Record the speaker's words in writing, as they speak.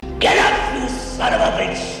Get up, you son of a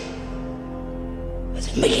bitch!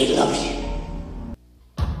 Because Mickey loves you.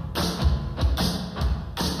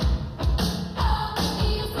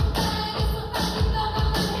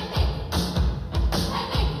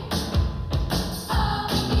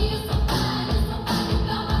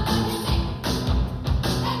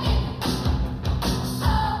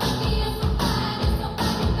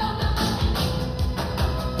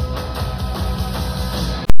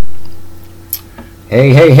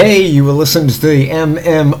 Hey, you were listening to the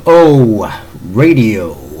MMO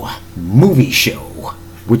Radio Movie Show,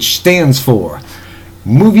 which stands for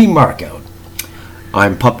Movie Markout.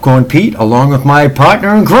 I'm Popcorn Pete, along with my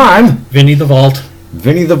partner in crime, Vinny the Vault.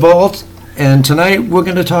 And tonight we're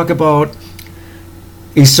going to talk about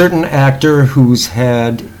a certain actor who's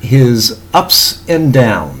had his ups and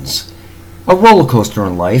downs, a roller coaster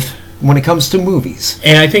in life when it comes to movies.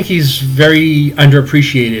 And I think he's very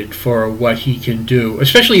underappreciated for what he can do,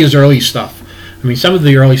 especially his early stuff. I mean, some of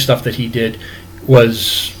the early stuff that he did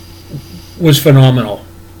was phenomenal.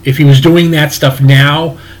 If he was doing that stuff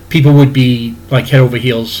now, people would be like head over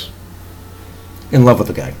heels. In love with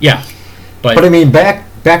the guy. Yeah. But I mean, back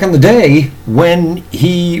in the day when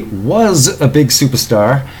he was a big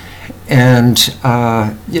superstar, and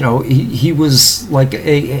he was like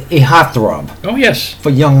a heartthrob. Oh yes. For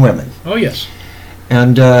young women. Oh yes.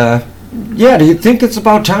 And do you think it's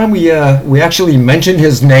about time we actually mention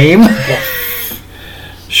his name?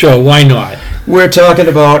 Sure, why not? We're talking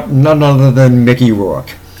about none other than Mickey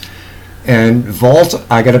Rourke. And Vault,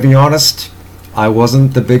 I gotta be honest, I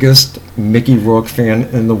wasn't the biggest Mickey Rourke fan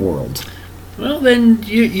in the world. Well, then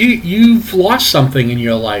you've lost something in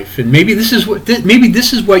your life, and maybe this is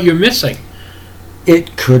what you're missing.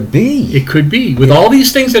 It could be. It could be with all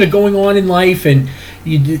these things that are going on in life, and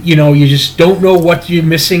you just don't know what you're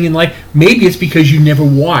missing in life. Maybe it's because you never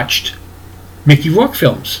watched Mickey Rourke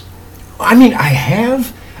films. I mean, I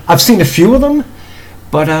have. I've seen a few of them,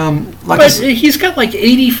 but he's got like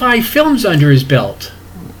 85 films under his belt.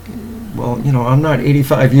 Well, I'm not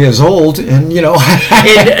 85 years old, and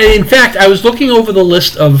and in fact, I was looking over the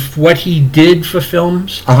list of what he did for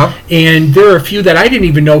films, and there are a few that I didn't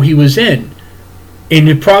even know he was in. And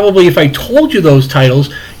if I told you those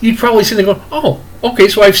titles, you'd probably sit there and go, "Oh, okay,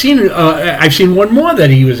 so I've seen one more that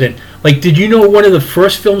he was in." Like, did you know one of the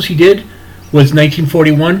first films he did was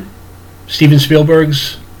 1941, Steven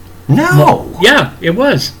Spielberg's? No. Yeah, it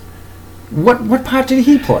was. What part did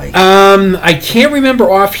he play? I can't remember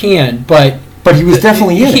offhand, but he was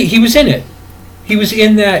definitely in it. He was in it. He was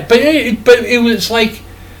in that, but it was like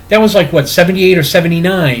that was like what 78 or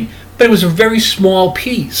 79, but it was a very small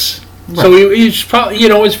piece. Right. So it's probably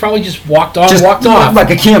it's probably just walked off like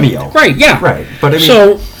a cameo. Right. Yeah. Right. But I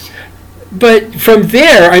mean, but from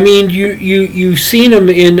there, I mean, you've seen him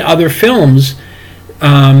in other films,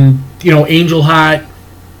 Angel Heart,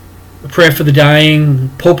 A Prayer for the Dying,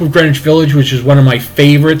 Pope of Greenwich Village, which is one of my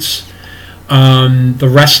favorites. The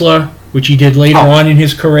Wrestler, which he did later on in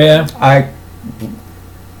his career. I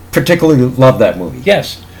particularly love that movie.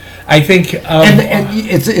 Yes. I think... and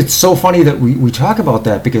it's so funny that we talk about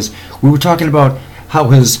that, because we were talking about how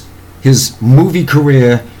his movie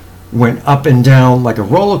career went up and down like a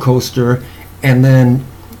roller coaster, and then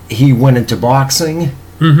he went into boxing.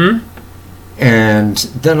 Mm-hmm. And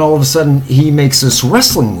then all of a sudden he makes this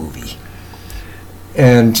wrestling movie,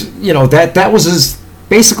 and that was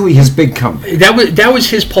basically his big comeback. That was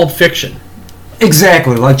his Pulp Fiction.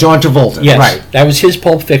 Exactly, like John Travolta. Yes, right. That was his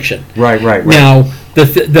Pulp Fiction. Right. Now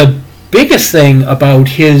the biggest thing about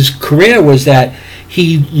his career was that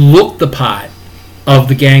he looked the part of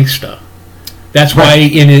the gangster. That's why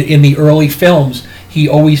in the early films he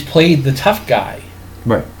always played the tough guy.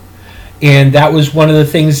 Right. And that was one of the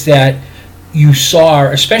things that you saw,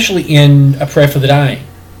 especially in A Prayer for the Dying.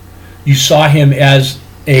 You saw him as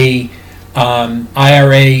a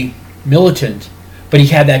IRA militant, but he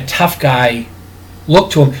had that tough guy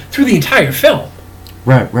look to him through the entire film.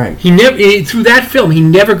 Right. Through that film, he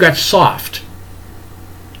never got soft.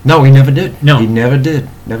 No, he never did. No. He never did.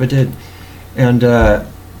 And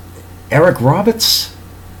Eric Roberts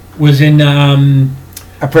was in...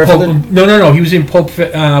 A Prayer for the... No. He was in Pope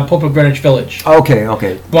of Greenwich Village.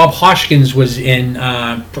 Okay. Bob Hoskins was in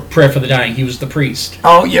Prayer for the Dying. He was the priest.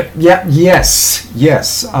 Oh, yes.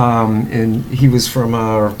 And he was from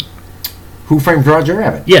Who Framed Roger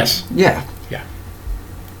Rabbit? Yes. Yeah.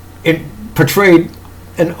 It portrayed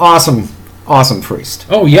an awesome priest.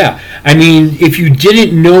 Oh, yeah. I mean, if you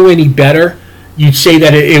didn't know any better, you'd say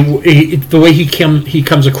that the way he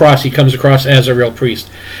comes across as a real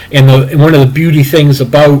priest. And one of the beauty things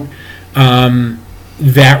about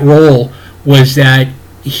that role was that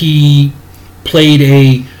he played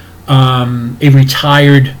a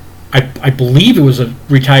retired, I believe it was a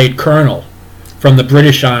retired colonel from the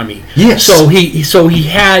British Army. Yes. So he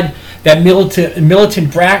had that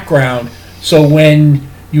militant background. So when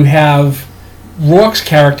you have Rourke's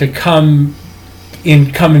character come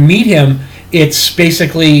and meet him, it's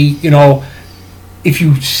basically, if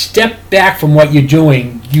you step back from what you're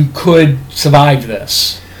doing, you could survive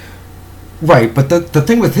this. Right, but the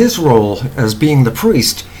thing with his role as being the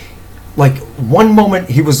priest, like, one moment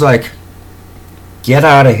he was like, get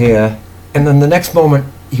out of here, and then the next moment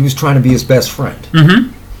he was trying to be his best friend.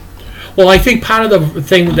 Mm-hmm. Well, I think part of the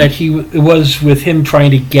thing that was with him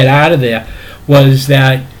trying to get out of there was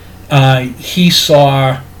that he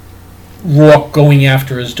saw Rourke going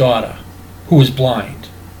after his daughter, who was blind.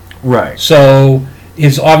 Right. So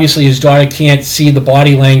obviously his daughter can't see the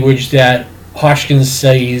body language that Hoskins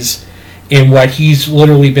sees in what he's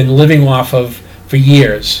literally been living off of for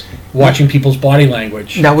years, watching people's body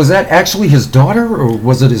language. Now, was that actually his daughter, or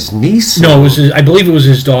was it his niece? No, it was I believe it was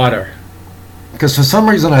his daughter. Because for some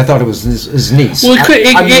reason I thought it was his niece. Well,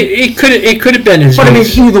 it could have been his but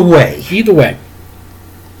niece. I mean, either way. Either way.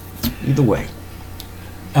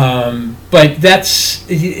 But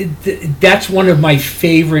that's one of my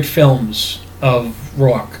favorite films of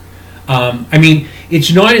Rourke. I mean,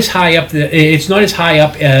 it's not as high up. It's not as high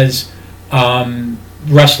up as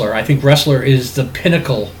Wrestler. I think Wrestler is the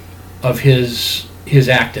pinnacle of his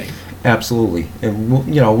acting. Absolutely, and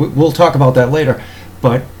we'll talk about that later.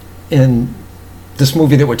 But in this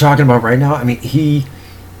movie that we're talking about right now, I mean, he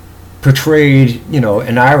portrayed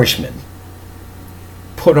an Irishman.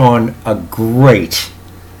 Put on a great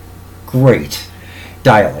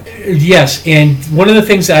dialect. Yes, and one of the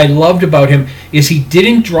things that I loved about him is he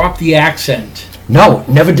didn't drop the accent. No,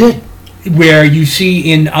 never did. Where you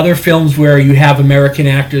see in other films where you have American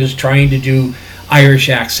actors trying to do Irish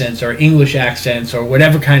accents or English accents or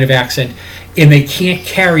whatever kind of accent, and they can't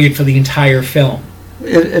carry it for the entire film.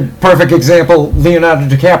 Perfect example, Leonardo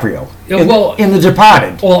DiCaprio in The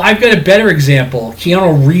Departed. Well, I've got a better example,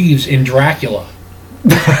 Keanu Reeves in Dracula.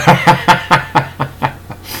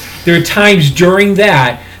 There are times during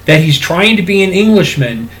that he's trying to be an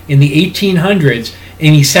Englishman in the 1800s,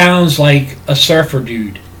 and he sounds like a surfer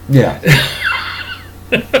dude. Yeah.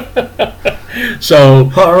 So,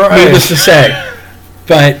 right. Needless to say.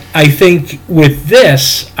 But I think with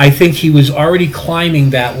this, I think he was already climbing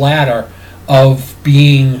that ladder of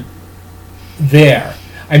being there.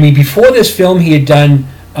 I mean, before this film, he had done,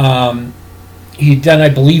 I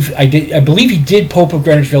believe he did Pope of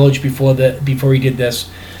Greenwich Village before he did this.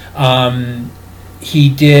 He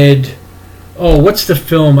did, what's the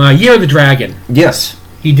film? Year of the Dragon. Yes.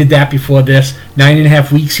 He did that before this.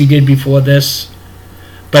 9.5 Weeks he did before this.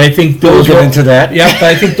 But I think we'll get into that. Yeah, but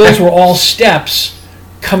I think those were all steps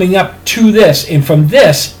coming up to this. And from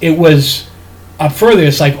this, it was up further.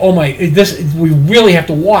 It's like, we really have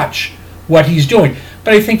to watch what he's doing.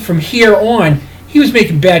 But I think from here on, he was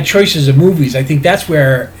making bad choices of movies. I think that's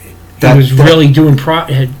where he was really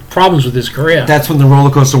had problems with his career. That's when the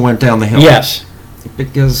roller coaster went down the hill. Yes.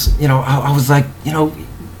 Because, I was like,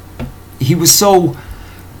 he was so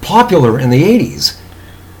popular in the 80s.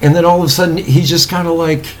 And then all of a sudden, he just kind of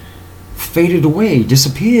like faded away,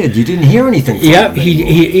 disappeared. You didn't hear anything from him.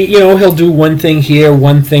 He'll do one thing here,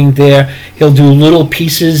 one thing there. He'll do little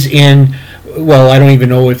pieces in, I don't even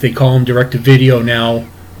know if they call them direct-to-video now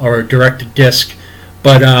or direct-to-disc.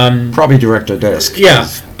 But probably direct-to-disc. Yeah,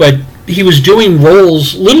 but he was doing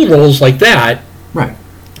little roles like that. Right.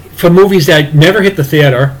 For movies that never hit the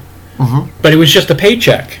theater, but it was just a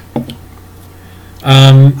paycheck.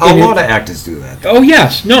 A lot of actors do that. Oh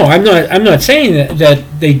yes, no, I'm not saying that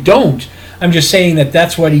they don't. I'm just saying that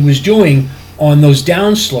that's what he was doing on those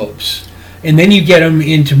downslopes, and then you get him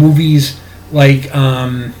into movies like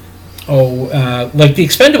like The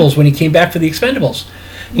Expendables when he came back for The Expendables,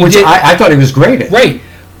 which I thought he was great at. Right.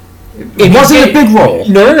 It wasn't a big role.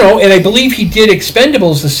 No, and I believe he did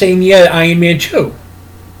Expendables the same year Iron Man 2.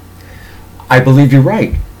 I believe you're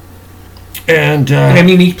right. And I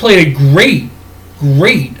mean, he played a great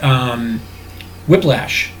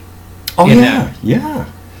Whiplash. Oh yeah, yeah.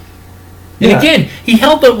 And again, he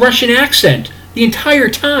held the Russian accent the entire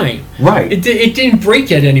time. Right. It didn't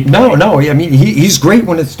break at any point. No. I mean, he's great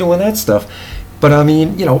when it's doing that stuff. But I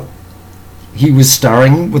mean, he was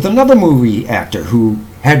starring with another movie actor who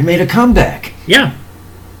had made a comeback. Yeah.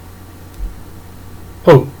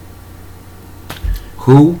 Who?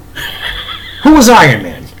 Who was Iron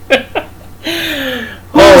Man?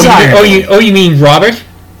 You mean Robert?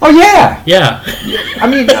 Oh yeah. Yeah. I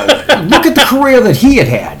mean, look at the career that he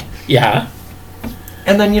had. Yeah.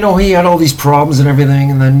 And then he had all these problems and everything,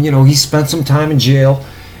 and then he spent some time in jail,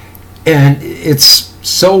 And it's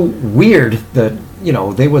so weird that,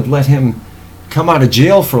 they would let him come out of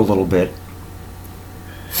jail for a little bit,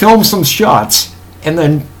 film some shots, and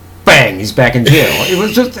then bang, he's back in jail.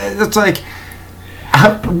 It's like,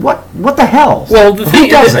 what the hell? Well, the thing, who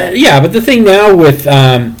does that? Yeah, but the thing now with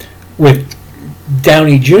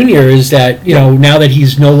Downey Jr. is that now that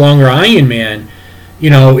he's no longer Iron Man,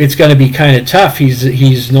 it's going to be kind of tough.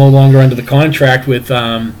 He's no longer under the contract with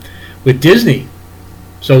Disney,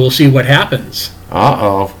 so we'll see what happens.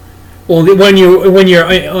 Uh-oh. Well, when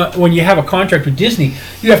you have a contract with Disney,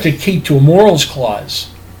 you have to keep to a morals clause.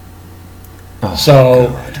 Oh, so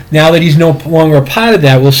God. Now that he's no longer a part of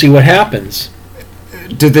that, we'll see what happens.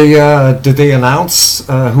 Did they announce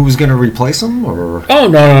who was going to replace him, or? Oh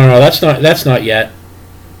no, that's not yet.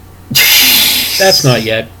 That's not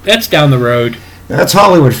yet. That's down the road. That's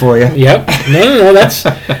Hollywood for you. Yep. No. That's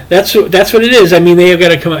what it is. I mean, they've got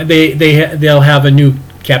to come. They'll have a new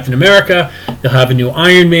Captain America. They'll have a new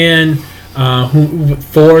Iron Man.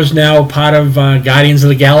 Thor's now part of Guardians of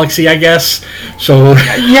the Galaxy, I guess. So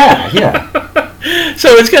yeah. So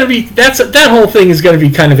it's going to be that whole thing is going to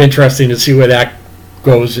be kind of interesting to see where that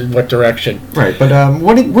goes in what direction. Right, but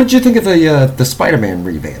what did you think of the Spider-Man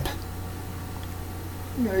revamp?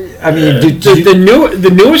 I mean,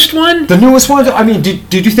 the newest one? The newest one? I mean,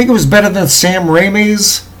 did you think it was better than Sam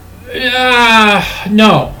Raimi's?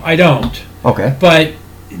 No, I don't. Okay. But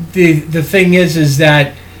the thing is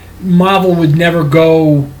that Marvel would never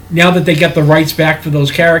go, now that they get the rights back for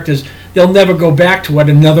those characters, they'll never go back to what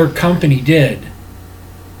another company did.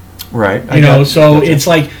 Right. It's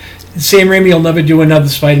like Sam Raimi will never do another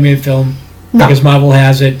Spider-Man film because Marvel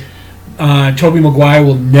has it. Tobey Maguire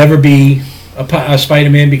will never be a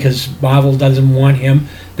Spider-Man because Marvel doesn't want him.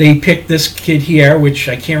 They picked this kid here, which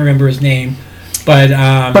I can't remember his name, but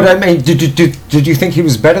I mean, did you think he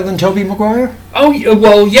was better than Tobey Maguire? Oh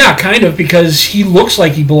well, yeah, kind of, because he looks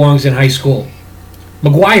like he belongs in high school.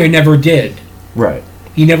 Maguire never did. Right.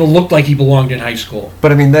 He never looked like he belonged in high school.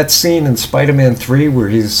 But I mean, that scene in Spider-Man 3 where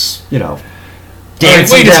he's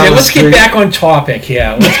dancing down the street. Let's get back on topic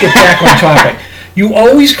here. You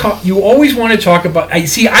always want to talk about. I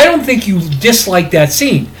don't think you dislike that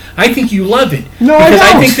scene. I think you love it. No, because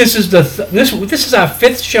I don't. I think this is this is our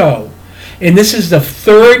fifth show, and this is the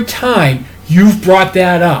third time you've brought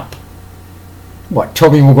that up. What,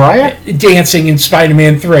 Tobey Maguire? Dancing in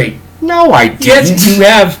Spider-Man 3. No, I didn't. Yes, you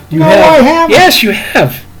have. I haven't. Yes, you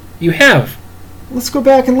have. You have. Let's go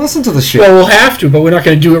back and listen to the show. Well, we'll have to, but we're not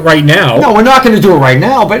going to do it right now. No, we're not going to do it right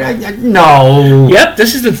now, but no. Yep,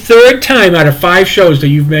 this is the third time out of 5 shows that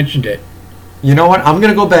you've mentioned it. You know what? I'm going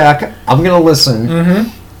to go back. I'm going to listen.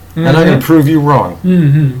 Mm-hmm. And I'm going to prove you wrong.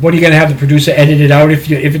 Mm-hmm. What are you going to have the producer edit it out if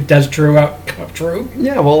it does come up true?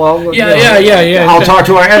 Yeah, well, I'll yeah. I'll talk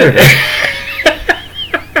to our editor.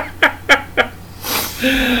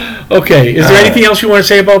 Okay. Is there anything else you want to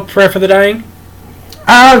say about Prayer for the Dying?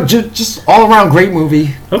 Just all around great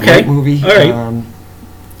movie. Okay. Great movie. All right.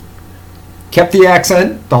 Kept the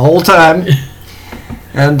accent the whole time.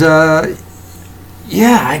 And I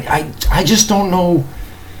just don't know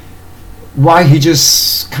why he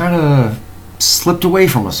just kind of slipped away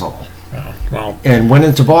from us all. Oh, well. And went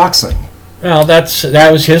into boxing. Well, that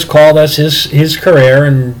was his call. That's his career,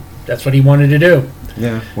 and that's what he wanted to do.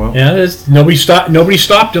 Yeah. Well. Yeah. Nobody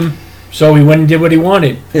stopped him. So he went and did what he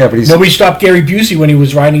wanted. Yeah, but nobody stopped Gary Busey when he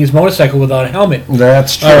was riding his motorcycle without a helmet.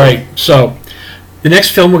 That's true. All right, so the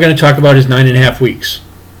next film we're going to talk about is 9.5 Weeks.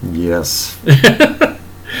 Yes.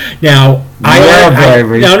 Now,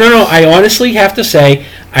 I honestly have to say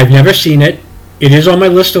I've never seen it. It is on my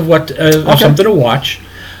list of something to watch.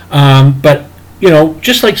 But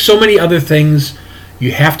just like so many other things,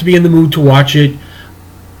 you have to be in the mood to watch it.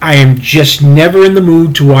 I am just never in the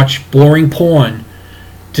mood to watch boring porn.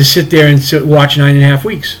 To sit there and watch 9.5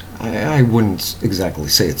 Weeks. I wouldn't exactly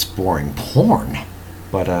say it's boring porn,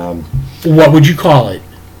 but what would you call it?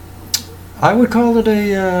 I would call it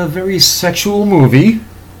a very sexual movie.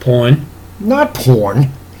 Porn? Not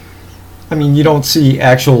porn. I mean, you don't see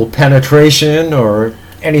actual penetration or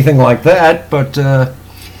anything like that, but the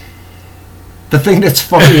thing that's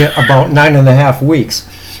funny about 9.5 Weeks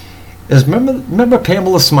is remember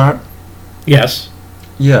Pamela Smart? Yes.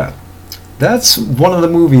 Yeah. That's one of the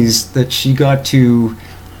movies that she got to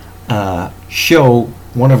show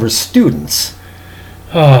one of her students.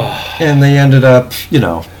 Oh. And they ended up,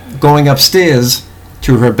 going upstairs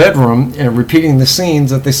to her bedroom and repeating the scenes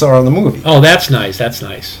that they saw in the movie. Oh, that's nice. That's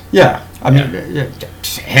nice. Yeah. I mean,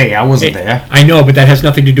 hey, I wasn't there. I know, but that has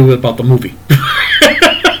nothing to do about the movie.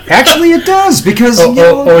 Actually, it does, because...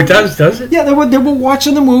 it does it? Yeah, they were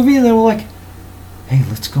watching the movie and they were like, hey,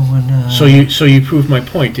 let's go and... So you proved my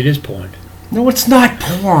point. It is porn. No, it's not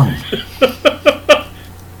porn.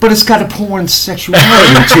 But it's got a porn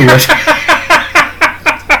sexuality to it.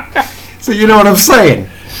 So you know what I'm saying?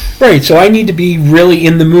 Right, so I need to be really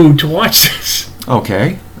in the mood to watch this.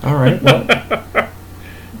 Okay, all right. Well,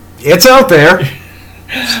 it's out there.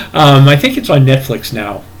 I think it's on Netflix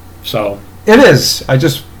now. So it is. I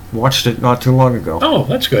just watched it not too long ago. Oh,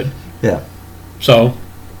 that's good. Yeah. So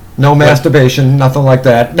no masturbation, nothing like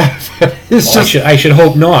that. It's just. I should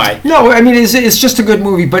hope not. No, I mean it's just a good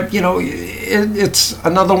movie, but you know, it's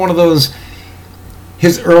another one of those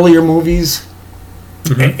his earlier movies,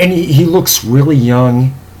 and he looks really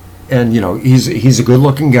young, and you know he's a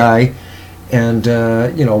good-looking guy, and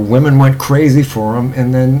you know women went crazy for him,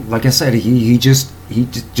 and then like I said, he just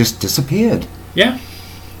disappeared. Yeah.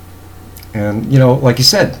 And you know, like you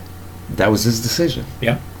said, that was his decision.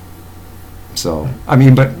 Yeah. So I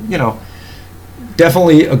mean, but you know,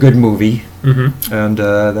 definitely a good movie, and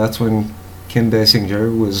that's when Kim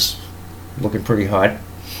Basinger was looking pretty hot.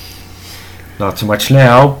 Not so much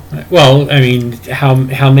now. Well, I mean, how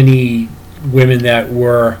many women that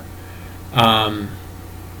were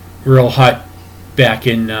real hot back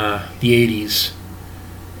in the 80s,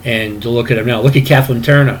 and to look at them now. Look at Kathleen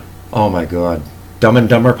Turner. Oh my God, Dumb and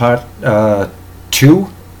Dumber Part 2.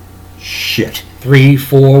 Shit. 3,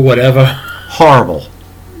 4, whatever. Horrible.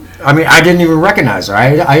 I mean, I didn't even recognize her.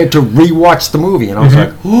 I had to rewatch the movie, and I was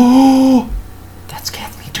like, oh, that's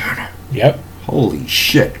Kathleen Turner. Yep. Holy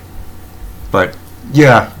shit. But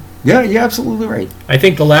yeah, you're absolutely right. I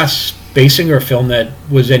think the last Basinger film that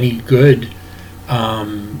was any good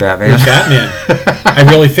Batman. was Batman. I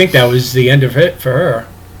really think that was the end of it for her.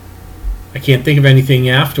 I can't think of anything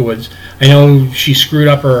afterwards. I know she screwed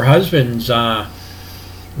up her husband's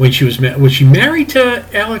when she was she married to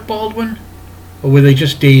Alec Baldwin, or were they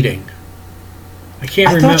just dating? I can't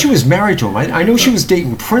remember. I thought she was married to him. I know she was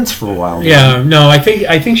dating Prince for a while. Yeah, no, I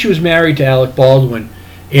think she was married to Alec Baldwin,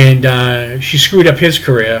 and she screwed up his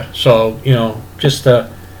career. So you know, just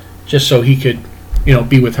so he could, you know,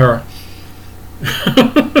 be with her.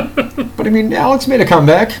 But I mean, Alex made a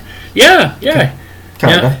comeback. Yeah.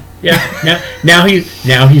 Kinda. Yeah. Now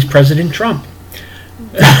he's President Trump.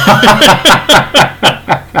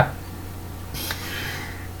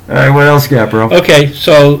 All right, what else you got, bro? Okay,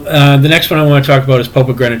 so the next one I want to talk about is Pope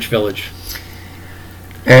of Greenwich Village.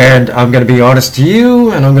 And I'm going to be honest to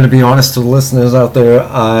you, and I'm going to be honest to the listeners out there.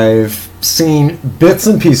 I've seen bits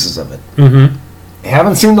and pieces of it.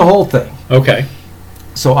 Haven't seen the whole thing. Okay.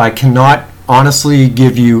 So I cannot honestly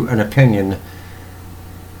give you an opinion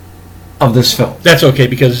of this film. That's okay,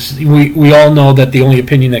 because we all know that the only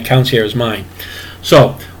opinion that counts here is mine.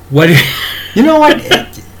 So, what... You know what?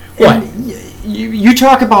 What? You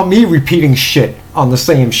talk about me repeating shit on the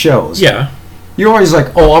same shows. Yeah. You're always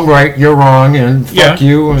like, oh, I'm right, you're wrong, and fuck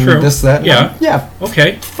you, and true. this, that. Yeah. Yeah.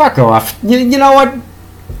 Okay. Fuck off. You know what?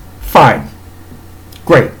 Fine.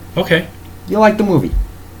 Great. Okay. You like the movie.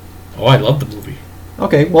 Oh, I love the movie.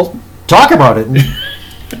 Okay, well, talk about it.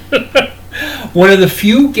 One of the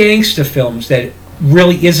few gangster films that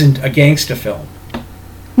really isn't a gangster film.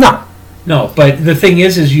 No. No, but the thing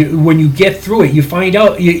is when you get through it, you find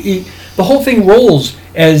out the whole thing rolls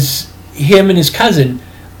as him and his cousin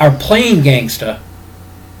are playing gangster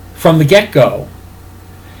from the get-go,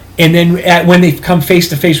 and then when they come face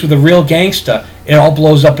to face with a real gangster, it all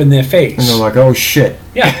blows up in their face. And they're like, oh shit.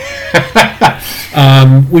 Yeah.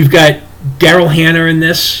 We've got Daryl Hannah in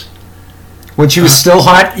this. When she was still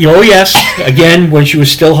hot? Oh yes, again when she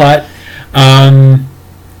was still hot.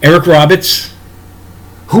 Eric Roberts.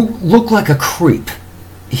 Who looked like a creep.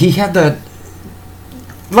 He had that,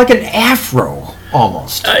 like an afro,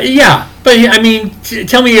 almost. Yeah, but I mean,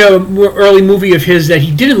 tell me an early movie of his that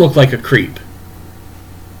he didn't look like a creep.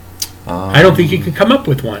 I don't think you can come up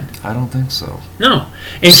with one. I don't think so. No.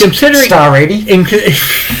 And considering... Star 80? And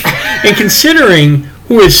considering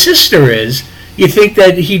who his sister is, you think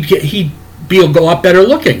that he'd be a lot better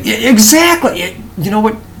looking. Exactly. You know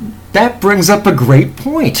what? That brings up a great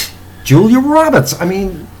point. Julia Roberts, I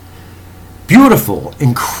mean, beautiful,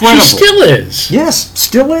 incredible. She still is. Yes,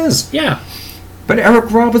 still is. Yeah. But Eric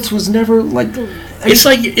Roberts was never like...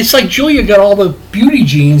 It's like Julia got all the beauty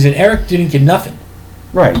genes and Eric didn't get nothing.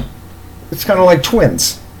 Right. It's kind of like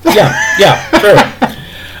twins. Yeah, true.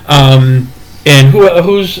 And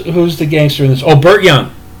who's the gangster in this? Oh, Burt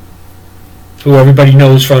Young, who everybody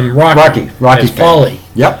knows from Rocky as Paulie.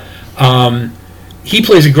 Yep. He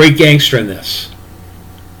plays a great gangster in this.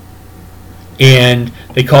 And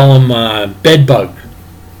they call him Bedbug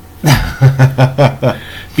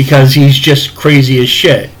because he's just crazy as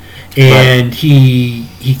shit, and he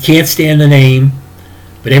can't stand the name.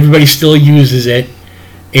 but everybody still uses it.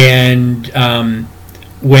 And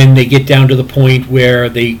when they get down to the point where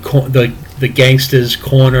the gangsters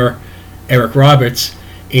corner Eric Roberts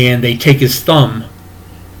and they take his thumb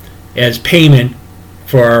as payment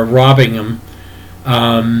for robbing him,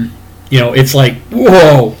 it's like,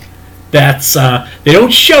 whoa, that's they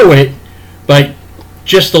don't show it, but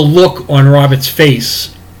just the look on Robert's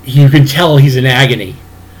face, you can tell he's in agony.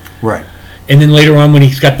 Right. And then later on, when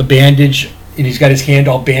he's got the bandage and he's got his hand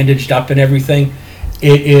all bandaged up and everything,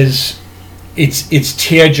 it's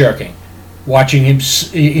tear jerking watching him.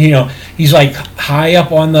 He's like high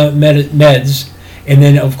up on the meds, and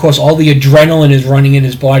then of course all the adrenaline is running in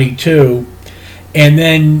his body too. And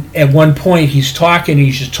then at one point he's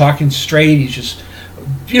just talking straight. He's just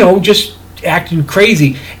just acting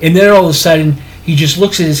crazy. And then all of a sudden he just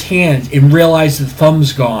looks at his hand and realizes the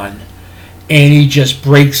thumb's gone, and he just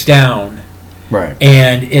breaks down. Right.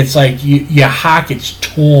 And it's like your heart gets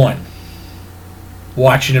torn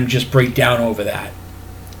watching him just break down over that.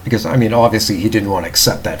 Because, I mean, obviously he didn't want to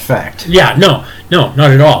accept that fact. Yeah, no, not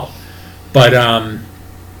at all. But,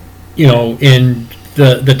 in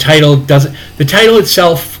the title the title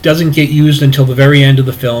itself doesn't get used until the very end of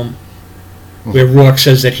the film, where Rourke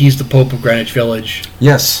says that he's the Pope of Greenwich Village.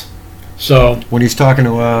 Yes. So when he's talking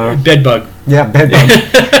to Bedbug. Yeah, Bedbug.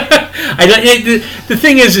 The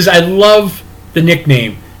thing is I love the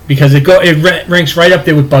nickname because it ranks right up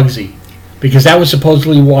there with Bugsy, because that was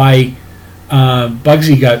supposedly why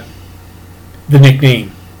Bugsy got the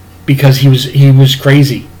nickname, because he was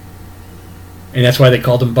crazy, and that's why they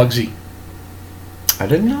called him Bugsy. I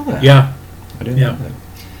didn't know that. Yeah, I didn't know that.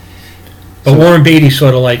 But Warren Beatty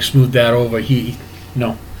sort of like smoothed that over.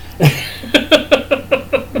 No.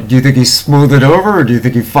 Do you think he smoothed it over, or do you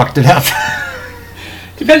think he fucked it up?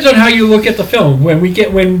 Depends on how you look at the film. When we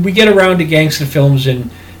get around to gangster films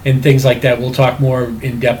and things like that, we'll talk more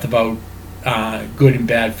in depth about good and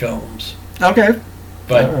bad films. Okay.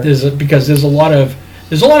 But right. Because there's a lot of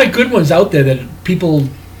good ones out there that people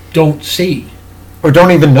don't see or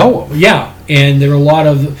don't even know of. Yeah, and there are a lot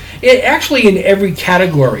of actually in every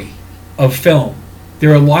category of film.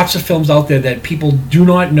 There are lots of films out there that people do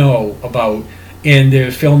not know about, and there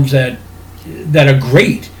are films that are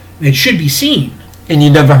great that should be seen. And you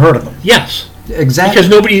never heard of them. Yes. Exactly.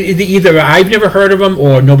 Because either I've never heard of them,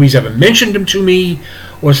 or nobody's ever mentioned them to me,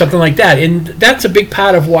 or something like that. And that's a big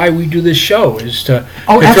part of why we do this show, is to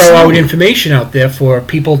throw out information out there for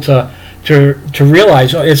people to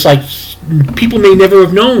realize. It's like people may never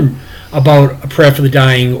have known about A Prayer for the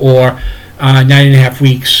Dying, or 9.5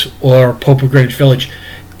 Weeks, or Pope of Greenwich Village,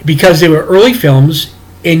 because they were early films.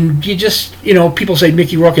 And you just, people say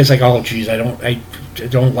Mickey Rourke, is like, oh geez, I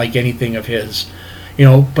don't like anything of his,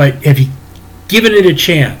 but have you given it a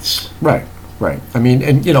chance? Right. I mean,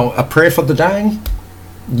 and A Prayer for the Dying,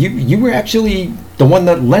 you were actually the one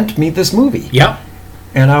that lent me this movie. Yeah.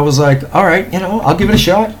 And I was like, all right, I'll give it a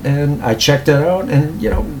shot. And I checked it out, and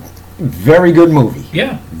very good movie.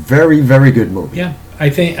 Yeah. Very, very good movie. Yeah. I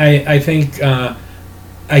think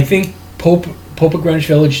Pope of Greenwich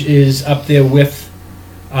Village is up there with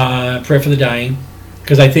Prayer for the Dying,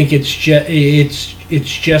 because I think it's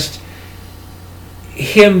just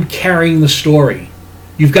him carrying the story.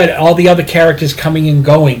 You've got all the other characters coming and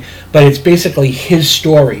going, but it's basically his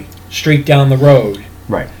story straight down the road.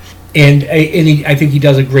 Right. And I think he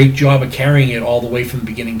does a great job of carrying it all the way from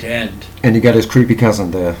beginning to end. And you got his creepy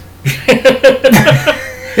cousin there,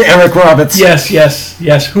 Eric Roberts.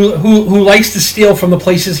 Yes. Who likes to steal from the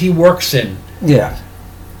places he works in. Yeah.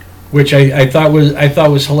 Which I thought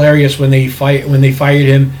was hilarious when they fired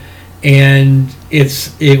him, and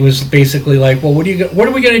it was basically like, well, what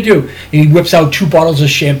are we gonna do? And he whips out 2 bottles of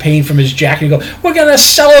champagne from his jacket and goes, "We're gonna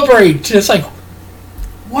celebrate." And it's like,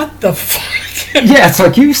 what the fuck? Yeah, it's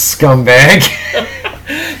like, you scumbag.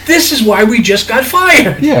 This is why we just got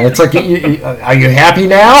fired. Yeah, it's like, are you happy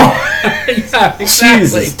now? Yeah, exactly.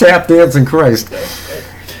 Jesus, tap dancing Christ.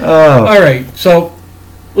 Oh. All right, so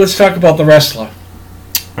let's talk about The Wrestler.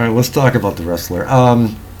 All right, let's talk about The Wrestler.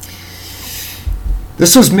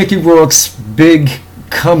 This was Mickey Rourke's big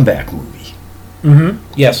comeback movie. Mm-hmm.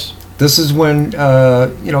 Yes. This is when,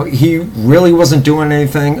 he really wasn't doing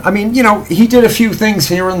anything. I mean, he did a few things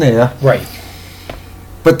here and there. Right.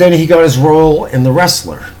 But then he got his role in The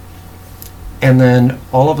Wrestler. And then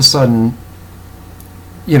all of a sudden,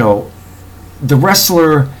 The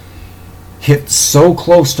Wrestler hit so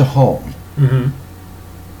close to home. Mm-hmm.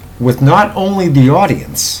 With not only the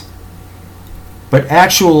audience, but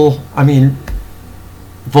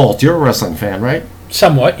Volt, you're a wrestling fan, right?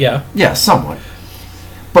 Somewhat, yeah. Yeah, somewhat.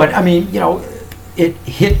 But, it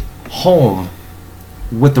hit home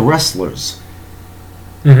with the wrestlers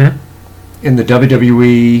in the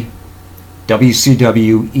WWE,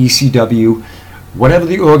 WCW, ECW, whatever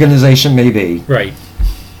the organization may be, Right.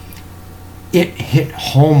 it hit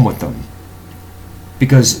home with them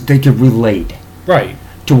because they could relate Right.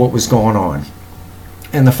 to what was going on.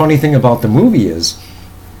 And the funny thing about the movie is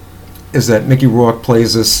that Mickey Rourke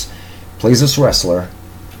plays this wrestler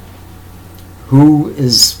who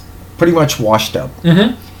is pretty much washed up.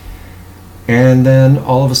 Mm-hmm. And then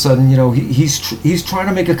all of a sudden, he's trying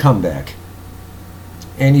to make a comeback,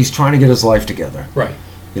 and he's trying to get his life together. Right.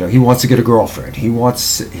 He wants to get a girlfriend. He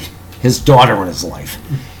wants his daughter in his life.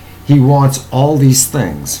 He wants all these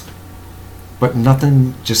things, but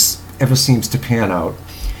nothing just ever seems to pan out.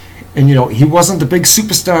 And he wasn't the big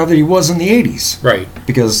superstar that he was in the 80s. Right.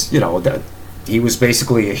 Because that he was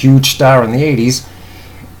basically a huge star in the 80s,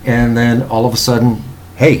 and then all of a sudden,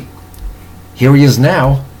 hey, here he is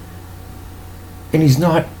now, and he's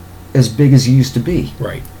not as big as he used to be.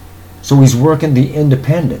 Right. So he's working the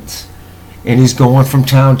independents, and he's going from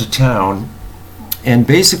town to town, and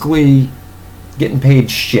basically getting paid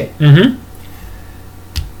shit. Mm-hmm.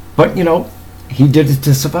 But he did it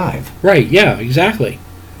to survive. Right. Yeah. Exactly.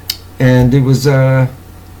 And it was a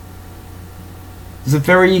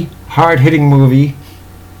very hard-hitting movie,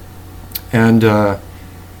 and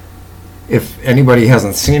if anybody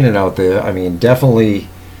hasn't seen it out there, I mean, definitely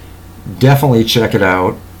check it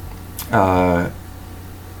out.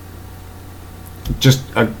 Just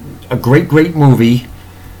a great movie,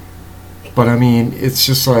 but I mean, it's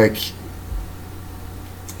just like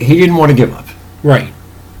he didn't want to give up. Right.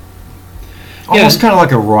 Almost kind of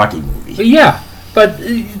like a Rocky movie. Yeah. But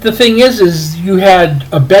the thing is you had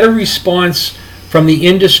a better response from the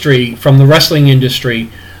industry, from the wrestling industry,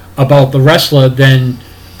 about the wrestler than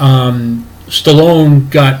Stallone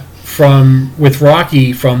got with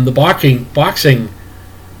Rocky from the boxing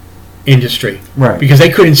industry. Right. Because they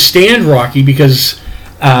couldn't stand Rocky because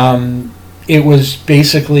it was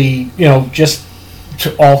basically, just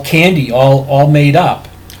all candy, all made up.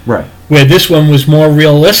 Right. Where this one was more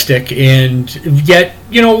realistic, and yet,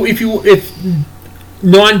 if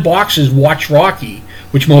non-boxers watch Rocky,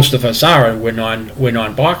 which most of us are, we're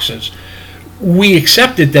non-boxers, we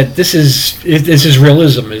accepted that this is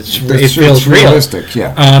realism. It feels real. Realistic,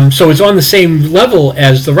 yeah. So it's on the same level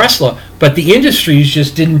as the wrestler, but the industries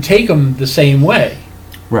just didn't take them the same way.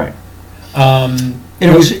 Right. And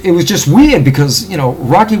it was just weird because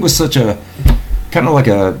Rocky was such a kind of like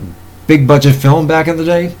a big budget film back in the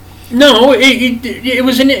day. No, it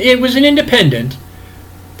was an independent.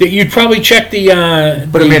 That you'd probably check the.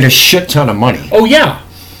 But it made a shit ton of money. Oh yeah,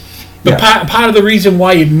 but part of the reason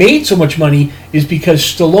why it made so much money is because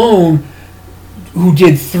Stallone, who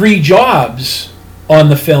did 3 jobs on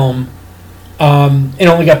the film, and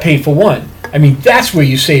only got paid for one. I mean, that's where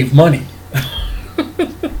you save money.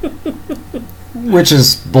 Which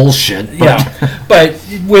is bullshit. But. Yeah, but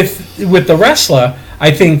with the wrestler, I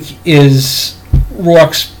think is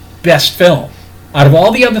Rourke's best film. Out of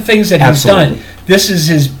all the other things that he's done, this is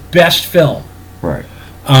his best film. Right.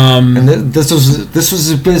 And this was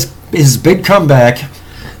his big comeback.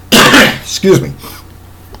 Excuse me.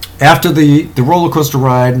 After the roller coaster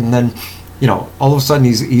ride, and then all of a sudden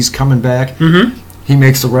he's coming back. Mm-hmm. He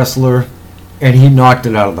makes a wrestler, and he knocked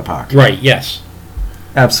it out of the park. Right. Yes.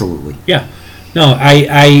 Absolutely. Yeah. No,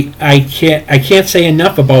 I can't say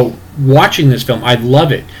enough about watching this film. I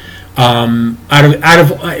love it.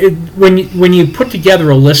 When you put together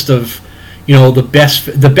a list of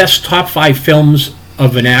the best top 5 films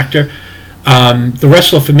of an actor, The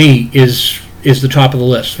Wrestler for me is the top of the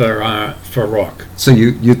list for Rourke. So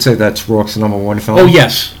you'd say that's Rourke's number 1 film? Oh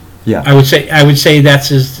yes. Yeah. I would say that's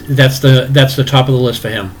the top of the list for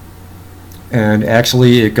him. And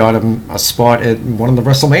actually, it got him a spot at one of the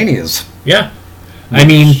WrestleManias. Yeah. I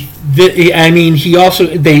mean, he also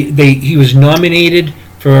he was nominated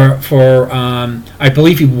for I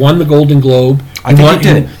believe he won the Golden Globe. I think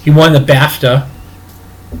he did. He won the BAFTA.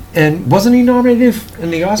 And wasn't he nominated in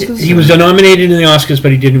the Oscars? He was nominated in the Oscars,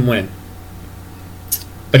 but he didn't win.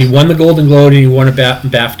 But he won the Golden Globe and he won a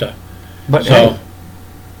BAFTA. But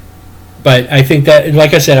but I think that,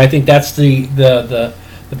 like I said, I think that's the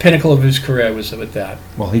pinnacle of his career was with that.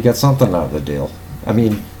 Well, he got something out of the deal. I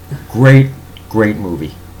mean, great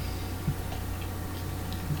movie.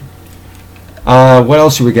 What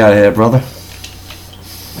else we got here, brother?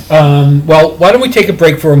 Well, why don't we take a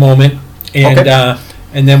break for a moment,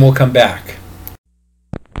 and then we'll come back.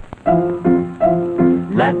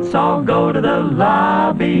 Let's all go to the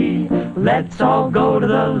lobby. Let's all go to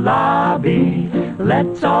the lobby.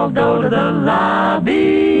 Let's all go to the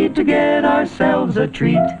lobby to get ourselves a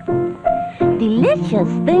treat. Delicious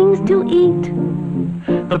things to eat.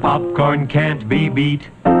 The popcorn can't be beat.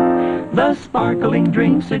 The sparkling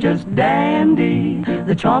drinks are just dandy.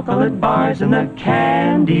 The chocolate bars and the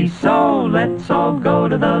candy. So let's all go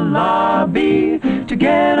to the lobby to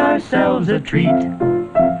get ourselves a treat.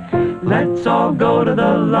 Let's all go to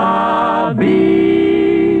the lobby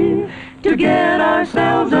to get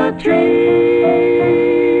ourselves a treat.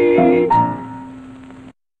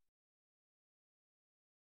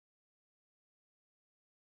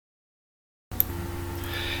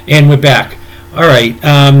 And we're back. All right.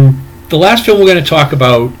 The last film we're going to talk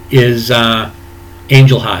about is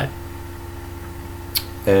Angel Heart.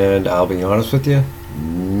 And I'll be honest with you,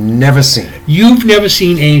 never seen it. You've never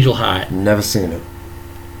seen Angel Heart? Never seen it.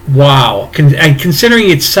 Wow. And considering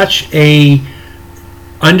it's such a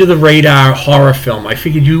under the radar horror film, I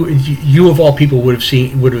figured you of all people would have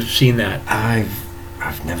seen that.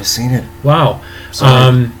 I've never seen it. Wow.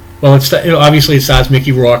 Sorry. Well, obviously it stars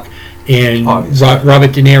Mickey Rourke and Obviously.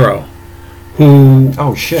 Robert De Niro, who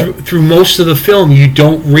through most of the film you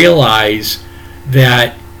don't realize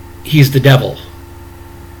that he's the devil.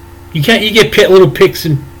 You get little bits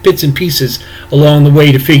and pieces along the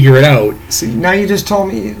way to figure it out. See, now you just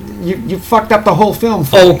told me you fucked up the whole film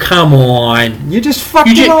for Oh, me. come on. You just fucked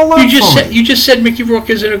it all up for me. You just said Mickey Rourke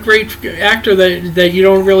isn't a great actor, that you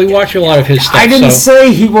don't really watch a lot of his stuff. I didn't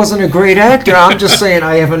say he wasn't a great actor. I'm just saying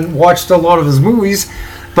I haven't watched a lot of his movies.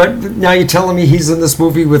 But now you're telling me he's in this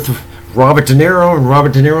movie with Robert De Niro, and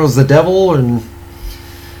Robert De Niro's the devil, and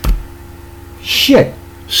shit.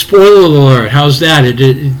 Spoiler alert. How's that?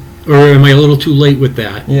 Or am I a little too late with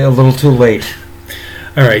that? Yeah, a little too late.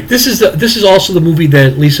 All right. This is also the movie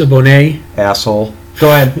that Lisa Bonet. Asshole.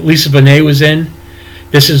 Go ahead. Lisa Bonet was in.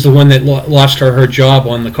 This is the one that lost her job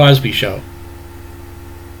on the Cosby Show.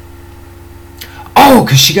 Oh,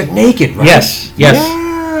 because she got naked, right? Yes. Yeah.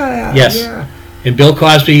 Yes. Yeah. And Bill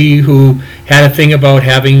Cosby, who had a thing about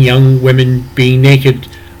having young women being naked.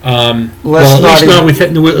 At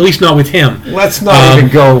least not with him. Let's not even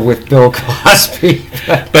go with Bill Cosby.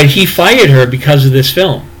 But he fired her because of this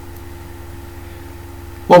film.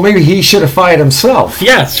 Well, maybe he should have fired himself.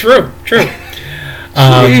 Yeah, it's true.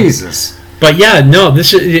 Jesus. But yeah, no.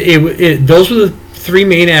 This is those were the three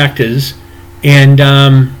main actors, and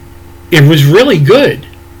it was really good.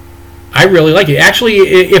 I really like it. Actually,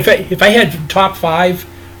 if I had top 5,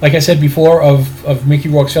 like I said before, of Mickey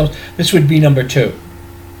Rourke's films, this would be number 2.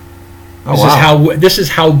 This is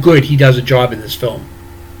how good he does a job in this film.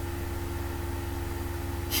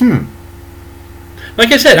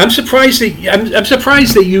 Like I said, I'm surprised that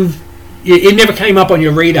it never came up on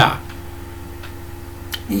your radar.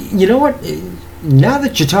 You know what? Now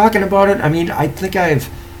that you're talking about it, I mean, I think I've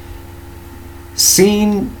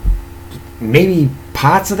seen maybe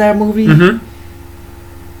parts of that movie,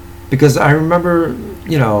 because I remember,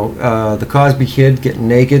 the Cosby Kid getting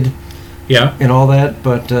naked, and all that.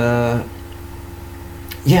 But other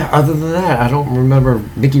than that, I don't remember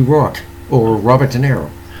Mickey Rourke or Robert De Niro.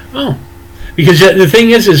 Oh, because the thing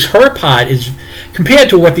is her part is, compared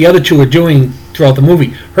to what the other two are doing throughout the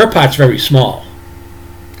movie, her part's very small.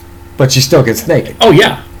 But she still gets naked. Oh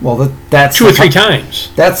yeah. Well, that's 2 or 3 times.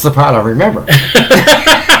 That's the part I remember.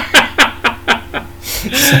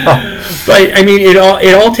 But I mean, it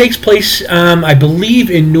all takes place, I believe,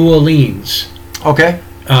 in New Orleans. Okay.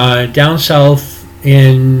 Down south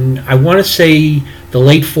in, I want to say, the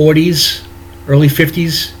late 40s, early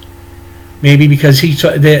 50s, maybe, because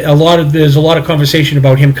there's a lot of conversation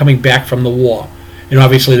about him coming back from the war, and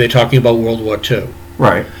obviously they're talking about World War II.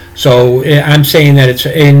 Right. So I'm saying that it's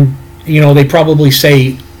in. They probably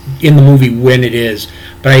say in the movie when it is,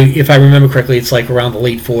 but if I remember correctly, it's like around the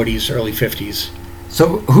late 40s, early 50s.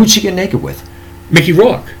 So who'd she get naked with? Mickey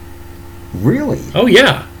Rourke. Really? Oh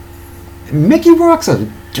yeah. Mickey Rourke's a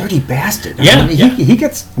dirty bastard. Yeah, he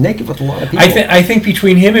gets naked with a lot of people. I think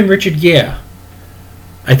between him and Richard Gere,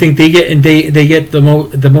 I think they get the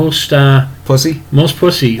most pussy. Most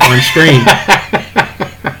pussy on screen.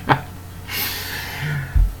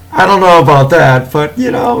 I don't know about that, but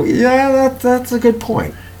that's a good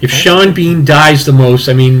point. If Sean Bean dies the most,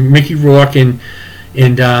 I mean Mickey Rourke and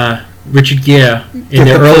Richard Gere in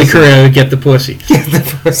their early career get the pussy. Get the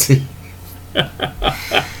pussy.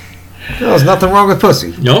 There's nothing wrong with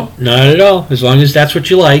pussy. Nope, not at all. As long as that's what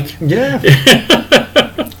you like. Yeah.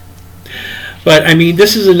 But I mean,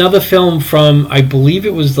 this is another film from, I believe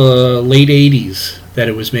it was the late 80s that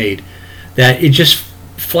it was made, that it just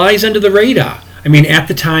flies under the radar. I mean, at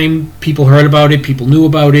the time, people heard about it, people knew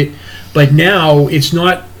about it, but now it's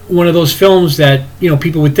not one of those films that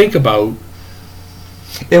people would think about.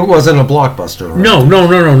 It wasn't a blockbuster. Right? No,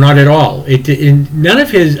 not at all. None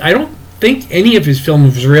of his. I don't think any of his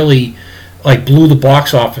films really like blew the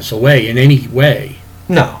box office away in any way.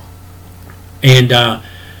 No. And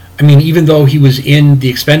I mean, even though he was in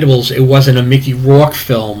The Expendables, it wasn't a Mickey Rourke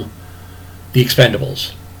film, The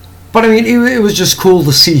Expendables. But I mean, it was just cool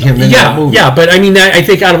to see him in that movie. Yeah, but I mean, I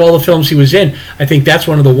think out of all the films he was in, I think that's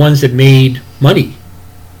one of the ones that made money.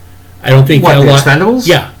 I don't think The Expendables?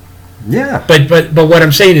 Yeah. Yeah. But what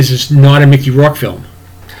I'm saying is, it's not a Mickey Rourke film.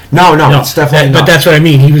 No, it's definitely not. But that's what I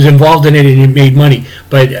mean. He was involved in it and it made money.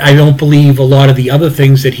 But I don't believe a lot of the other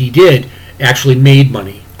things that he did actually made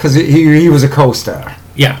money. Because he was a co-star.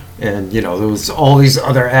 Yeah. And, there was all these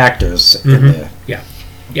other actors in there. Yeah,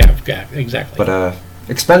 exactly. But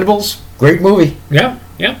Expendables, great movie. Yeah,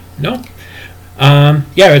 no.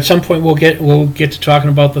 At some point we'll get to talking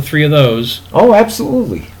about the three of those. Oh,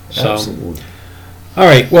 absolutely. So, absolutely. All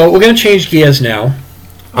right, well, we're going to change gears now.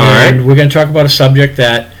 All right. We're going to talk about a subject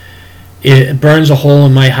that it burns a hole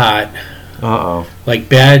in my heart. Uh-oh. Like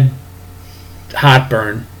bad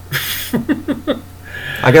heartburn.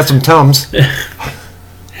 I got some Tums.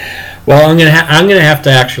 Well, I'm gonna have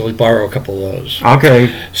to actually borrow a couple of those.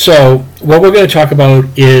 Okay. So what we're going to talk about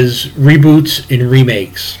is reboots and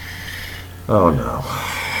remakes. Oh no.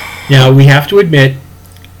 Now we have to admit,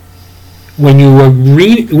 when you were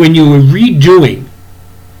redoing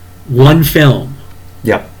one film,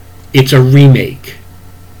 yep, it's a remake.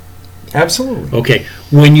 Absolutely. Okay.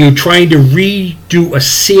 When you're trying to redo a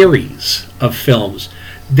series of films,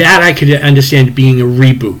 that I could understand being a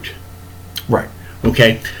reboot. Right.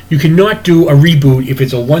 Okay. You cannot do a reboot if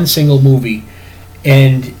it's a one single movie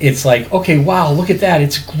and it's like, okay, wow, look at that,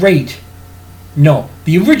 it's great. No,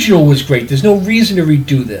 the original was great. There's no reason to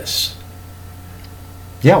redo this.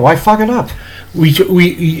 Yeah, why fuck it up?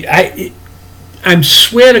 I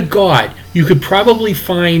swear to God, you could probably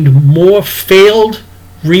find more failed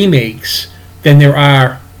remakes than there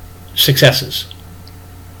are successes.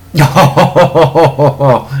 Yeah.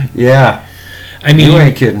 I mean, you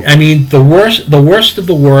ain't kidding. I mean, the worst of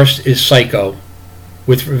the worst is Psycho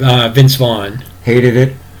with Vince Vaughn. Hated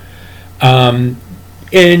it. And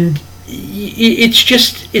it's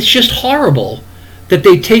just horrible that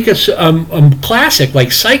they take a classic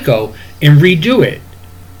like Psycho and redo it.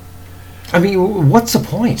 I mean, what's the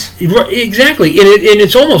point? Exactly, and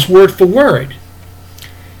it's almost word for word.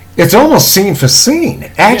 It's almost scene for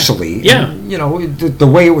scene, actually. Yeah. The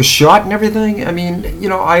way it was shot and everything. I mean,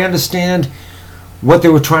 I understand what they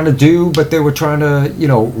were trying to do, but they were trying to,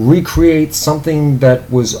 recreate something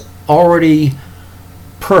that was already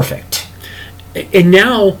perfect. And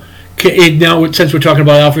now since we're talking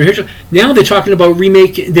about Alfred Hitchcock, now they're talking about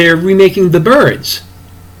remaking The Birds.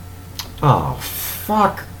 Oh,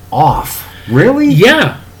 fuck off! Really?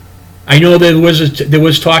 Yeah. I know there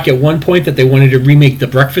was talk at one point that they wanted to remake The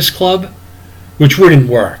Breakfast Club, which wouldn't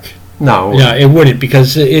work. No. Yeah, it wouldn't,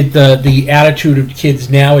 because the attitude of kids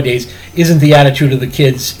nowadays isn't the attitude of the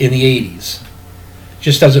kids in the 80s.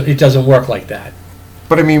 It doesn't work like that.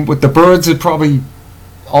 But I mean, with The Birds, it'd probably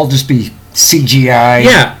all just be CGI.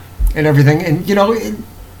 Yeah. And everything, and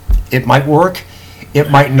it might work, it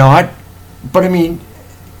might not. But I mean,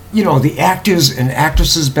 the actors and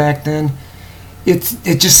actresses back then,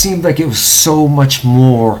 it just seemed like it was so much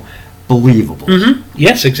more believable. Mm-hmm.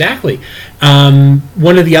 Yes, exactly.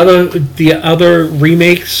 One of the other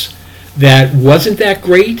remakes that wasn't that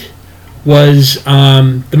great was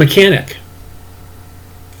The Mechanic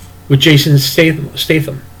with Jason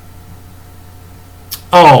Statham.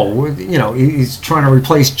 Oh, he's trying to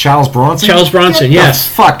replace Charles Bronson. Charles Bronson, yes.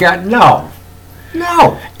 Fuck, no.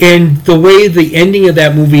 And the way the ending of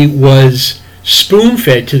that movie was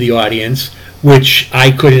spoon-fed to the audience, which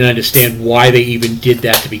I couldn't understand why they even did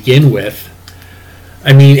that to begin with.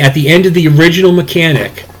 I mean, at the end of the original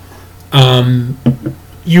Mechanic,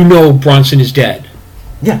 Bronson is dead.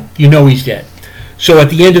 Yeah. He's dead. So at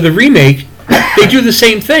the end of the remake, they do the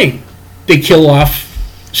same thing. They kill off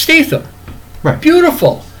Statham. Right.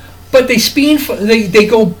 Beautiful. But they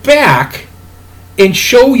go back and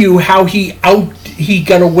show you how he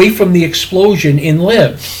got away from the explosion and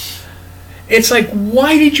lived. It's like,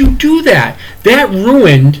 why did you do that? That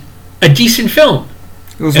ruined a decent film.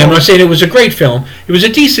 I'm not saying it was a great film. It was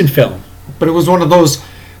a decent film. But it was one of those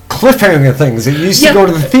cliffhanger things that you used to go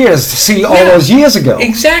to the theaters to see all those years ago.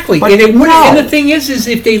 Exactly. But and the thing is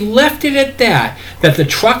if they left it at that the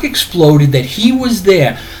truck exploded, that he was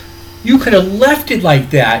there, you could have left it like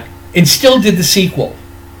that and still did the sequel.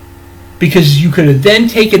 Because you could have then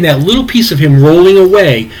taken that little piece of him rolling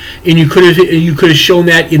away, and you could have shown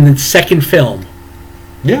that in the second film.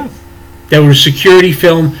 Yeah. That was a security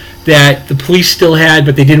film that the police still had,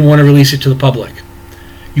 but they didn't want to release it to the public.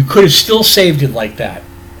 You could have still saved it like that.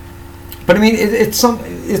 But I mean, it's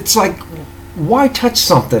like, why touch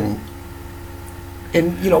something?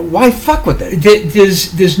 And, you know, why fuck with it?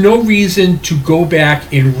 There's no reason to go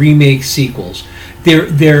back and remake sequels.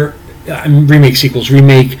 Remake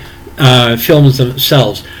films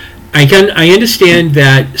themselves. I understand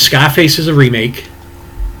that Scarface is a remake,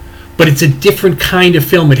 but it's a different kind of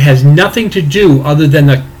film. It has nothing to do other than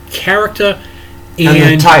the character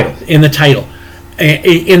and the title. And the title.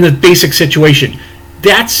 In the basic situation.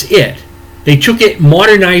 That's it. They took it,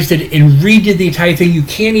 modernized it, and redid the entire thing. You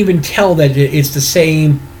can't even tell that it's the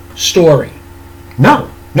same story. No,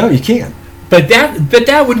 you can't. But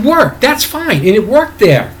that would work. That's fine, and it worked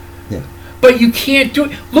there. Yeah. But you can't do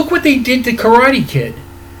it. Look what they did to Karate Kid.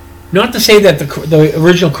 Not to say that the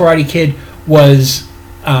original Karate Kid was,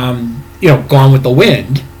 Gone with the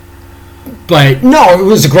Wind, but no, it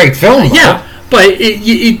was a great film. Though. Yeah, but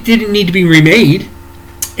it didn't need to be remade.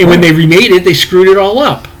 And when they remade it, they screwed it all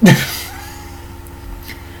up.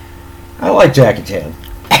 I like Jackie Chan.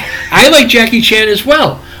 I like Jackie Chan as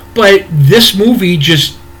well, but this movie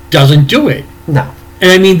just doesn't do it. No.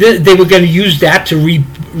 And I mean, they were going to use that to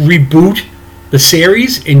reboot the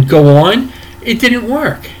series and go on. It didn't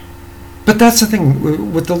work. But that's the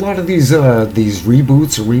thing with a lot of these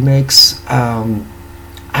reboots or remakes. I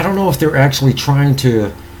don't know if they're actually trying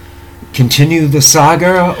to continue the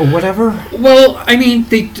saga or whatever. Well, I mean,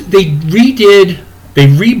 they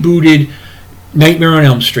rebooted Nightmare on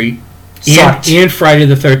Elm Street and Friday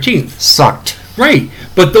the 13th. Sucked. Right,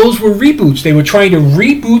 but those were reboots. They were trying to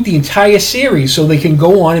reboot the entire series so they can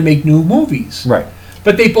go on and make new movies. Right.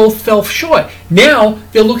 But they both fell short. Now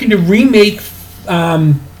they're looking to remake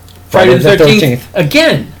Friday the 13th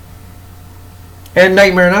again. And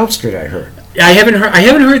Nightmare on Elm Street, I heard. I haven't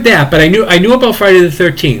heard that, but I knew about Friday the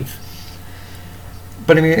 13th.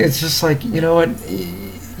 But I mean, it's just like, you know what,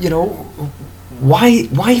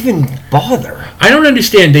 why even bother? I don't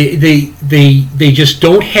understand. They just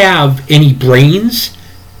don't have any brains.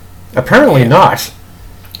 Apparently not.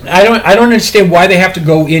 I don't understand why they have to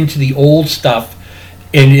go into the old stuff.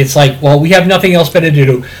 And it's like, well, we have nothing else better to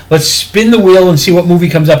do. Let's spin the wheel and see what movie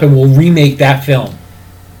comes up, and we'll remake that film.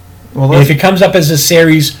 Well, and if it comes up as a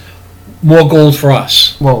series, more gold for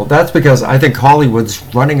us. Well, that's because I think Hollywood's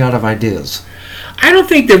running out of ideas. I don't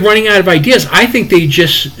think they're running out of ideas. I think they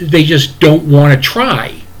just don't want to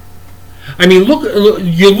try. I mean,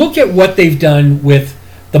 look at what they've done with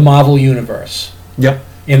the Marvel Universe. Yep.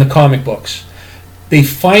 In the comic books. They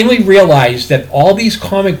finally realized that all these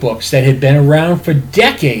comic books that had been around for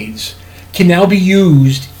decades can now be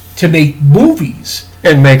used to make movies.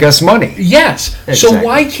 And make us money. Yes. Exactly. So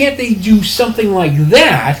why can't they do something like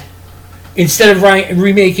that instead of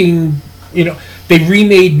remaking, they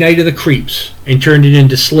remade Night of the Creeps and turned it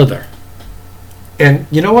into Slither. And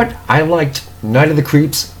you know what? I liked Night of the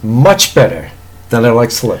Creeps much better than I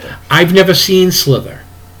liked Slither. I've never seen Slither.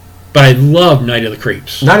 But I love Night of the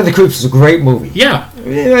Creeps. Night of the Creeps is a great movie. Yeah.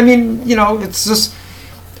 I mean, it's just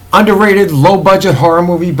underrated, low-budget horror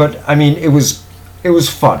movie, but, I mean, it was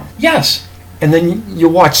fun. Yes. And then you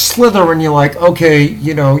watch Slither and you're like, okay,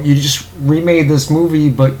 you just remade this movie,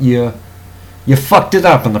 but you fucked it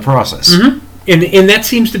up in the process. Mm-hmm. And that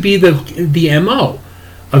seems to be the MO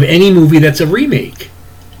of any movie that's a remake.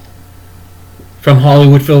 From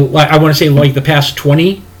Hollywood film, I want to say like the past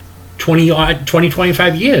 20,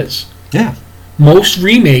 25 years. Yeah. Most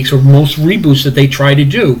remakes or most reboots that they try to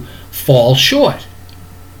do fall short.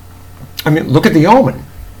 I mean, look at The Omen.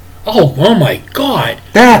 Oh my God.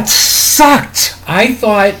 That sucked. I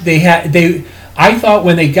thought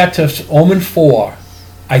when they got to Omen 4,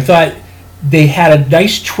 I thought they had a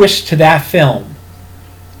nice twist to that film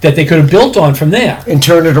that they could have built on from there. And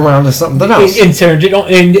turned it around to something else. And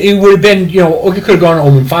it would have been, it could have gone to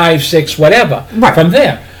Omen 5, 6, whatever, right. From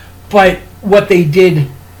there. But what they did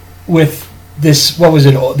with this, what was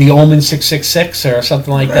it, the Omen 666 or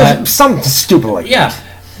something like that? Something stupid like that. Yeah.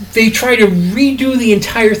 They tried to redo the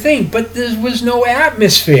entire thing, but there was no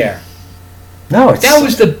atmosphere. No, that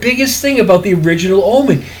was the biggest thing about the original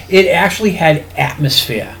Omen. It actually had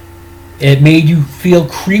atmosphere. It made you feel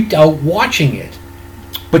creeped out watching it.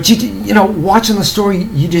 But watching the story,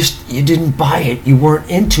 you didn't buy it. You weren't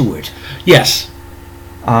into it. Yes.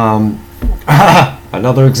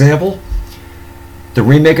 Another example, the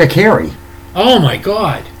remake of Carrie. Oh my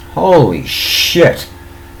God! Holy shit!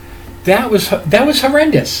 That was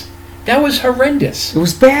horrendous. That was horrendous. It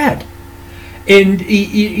was bad. And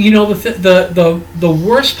the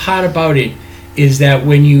worst part about it is that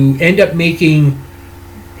when you end up making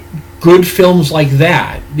good films like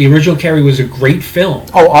that, the original Carrie was a great film.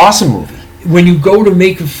 Oh, awesome movie. When you go to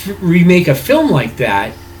remake a film like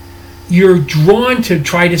that, you're drawn to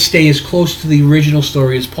try to stay as close to the original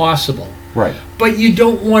story as possible. Right. But you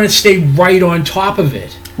don't want to stay right on top of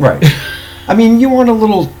it. Right. I mean, you want a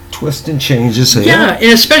little twist and changes here. Yeah,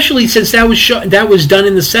 and especially since that was done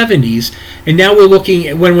in the 70s, and now we're looking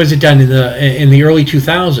at, when was it done, in the early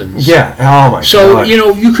 2000s? Yeah. Oh my so, God.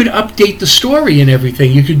 you could update the story and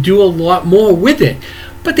everything. You could do a lot more with it.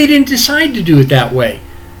 But they didn't decide to do it that way.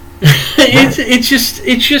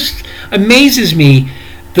 It just amazes me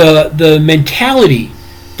the mentality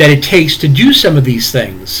that it takes to do some of these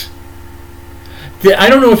things. I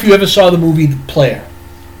don't know if you ever saw the movie The Player.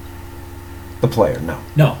 The Player, no.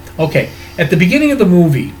 No. Okay. At the beginning of the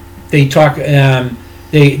movie, they talk.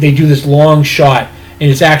 They do this long shot,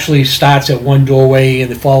 and it actually starts at one doorway,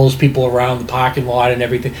 and it follows people around the parking lot and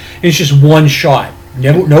everything. And it's just one shot,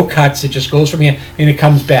 no cuts. It just goes from here, and it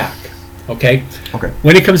comes back. Okay. Okay.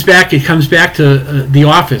 When it comes back to the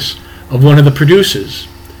office of one of the producers,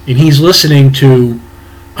 and he's listening to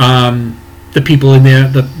the people in there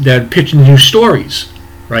that are pitching new stories,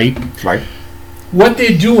 right? Right. What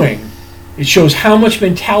they're doing, it shows how much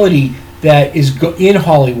mentality that is in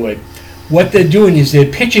Hollywood. What they're doing is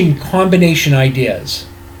they're pitching combination ideas.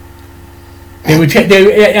 They would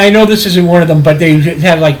I know this isn't one of them, but they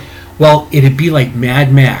have like, well, it'd be like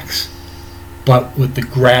Mad Max, but with The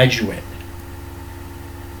Graduate.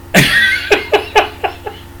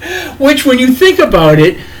 Which, when you think about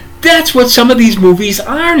it, that's what some of these movies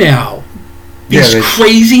are now. These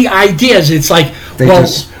crazy ideas. It's like,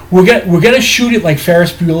 we're gonna shoot it like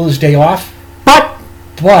Ferris Bueller's Day Off, but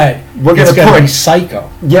it's gonna be Psycho.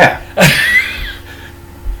 Yeah.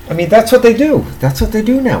 I mean, that's what they do. That's what they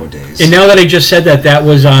do nowadays. And now that I just said that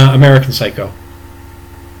was American Psycho,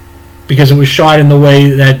 because it was shot in the way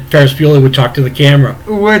that Ferris Bueller would talk to the camera,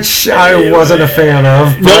 which I wasn't a fan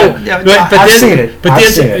of. But I've seen it.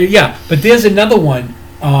 But there's another one,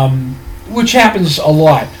 which happens a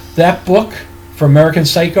lot. That book for American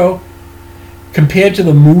Psycho, compared to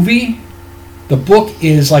the movie, the book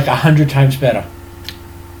is like 100 times better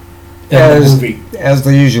than the movie. As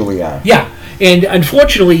they usually are. Yeah. And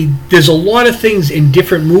unfortunately, there's a lot of things in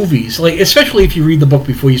different movies, like especially if you read the book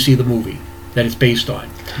before you see the movie that it's based on.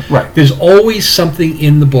 Right. There's always something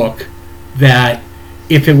in the book that,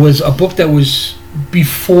 if it was a book that was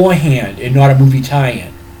beforehand and not a movie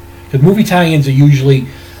tie-in, because movie tie-ins are usually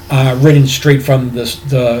written straight from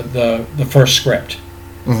the first script.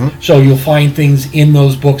 Mm-hmm. So you'll find things in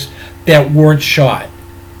those books that weren't shot,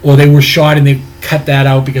 or they were shot and they cut that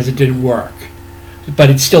out because it didn't work, but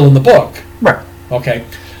it's still in the book. Right. Okay.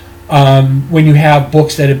 When you have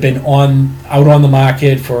books that have been out on the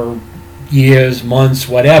market for years, months,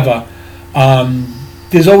 whatever,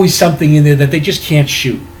 there's always something in there that they just can't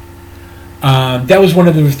shoot. That was one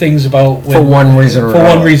of the things about for one reason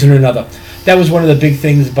or another. That was one of the big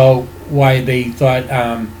things about why they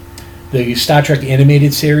thought the Star Trek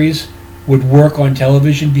animated series would work on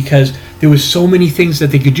television, because there was so many things that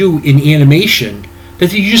they could do in animation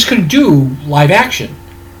that you just couldn't do live action.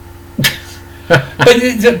 but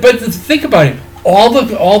think about it.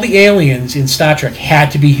 All the aliens in Star Trek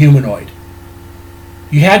had to be humanoid.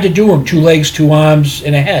 You had to do them 2 legs, 2 arms,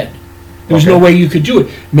 and a head. There was no way you could do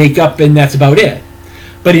it. Makeup, and that's about it.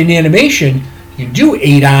 But in animation, you do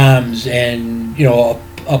 8 arms and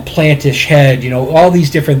a plantish head. All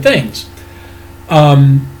these different things.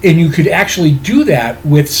 And you could actually do that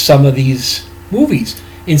with some of these movies.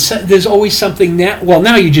 And there's always something that, well,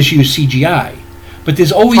 now you just use CGI, but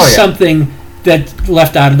there's always something that's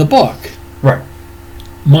left out of the book. Right.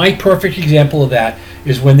 My perfect example of that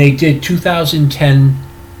is when they did 2010,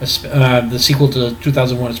 the sequel to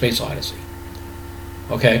 2001: A Space Odyssey.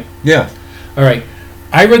 Okay? Yeah. All right.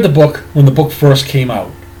 I read the book when the book first came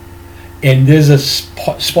out, and there's a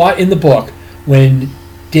spot in the book when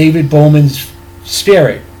David Bowman's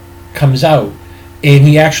spirit comes out, and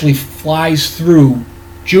he actually flies through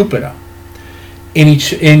Jupiter, and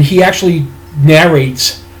he actually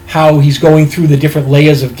narrates how he's going through the different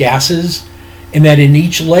layers of gases, and that in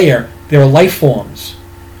each layer there are life forms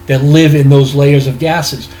that live in those layers of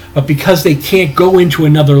gases, but because they can't go into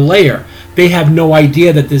another layer, they have no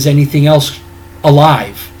idea that there's anything else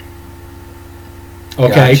alive.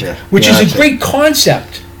 Okay? Gotcha. Which is a great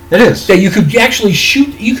concept. It is. That you could actually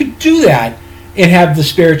you could do that and have the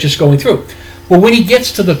spirit just going through. But when he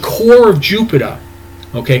gets to the core of Jupiter,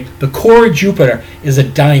 okay, the core of Jupiter is a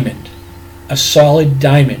diamond, a solid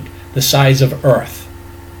diamond the size of Earth.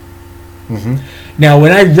 Mm-hmm. Now,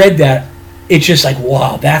 when I read that, it's just like,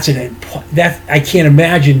 wow, that I can't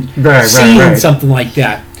imagine seeing something like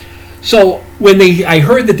that. So when I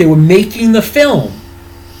heard that they were making the film,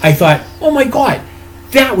 I thought, oh my God,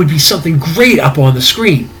 that would be something great up on the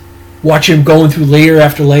screen. Watch him going through layer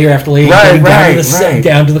after layer after layer,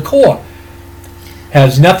 down to the core.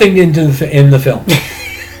 Has nothing in the film.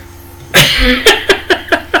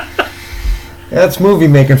 That's movie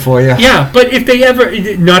making for you. Yeah, but if they ever,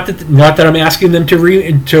 not that I'm asking them to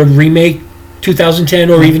remake 2010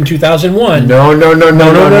 or even 2001.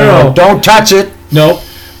 No. Don't touch it. No,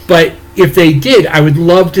 but if they did, I would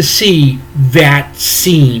love to see that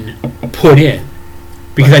scene put in,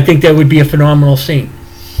 because I think that would be a phenomenal scene.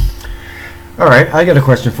 All right, I got a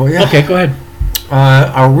question for you. Okay, go ahead.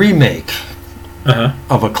 A remake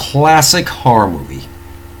of a classic horror movie.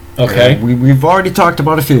 Okay. We've already talked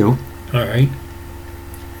about a few. All right.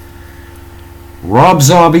 Rob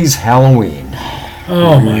Zombie's Halloween.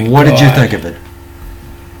 Oh my God. What did you think of it?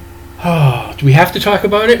 Oh, do we have to talk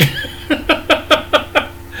about it?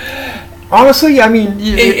 Honestly, I mean,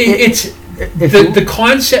 it's the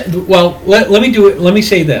concept. Well, let me do it. Let me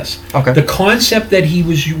say this. Okay. The concept that he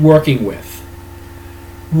was working with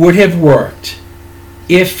would have worked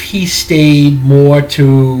if he stayed more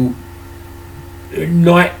to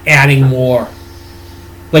not adding more.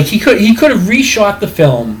 Like he could have reshot the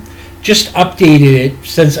film, just updated it,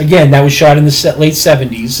 since again that was shot in the late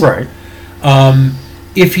 70s. Right.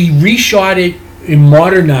 If he reshot it and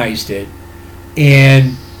modernized it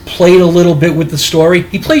and played a little bit with the story,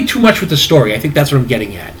 he played too much with the story. I think that's what I'm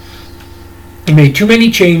getting at. He made too many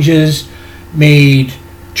changes, made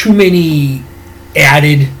too many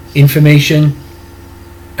added information.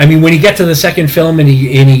 I mean, when he got to the second film and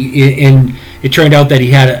it turned out that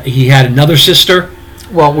he had another sister.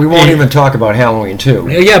 Well, we won't even talk about Halloween 2.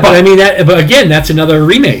 Yeah, but I mean but again, that's another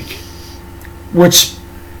remake, which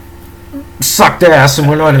sucked ass, and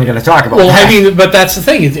we're not even going to talk about. Well, that. I mean, but that's the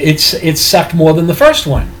thing. It's sucked more than the first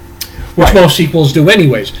one, which Right. most sequels do,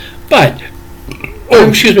 anyways. But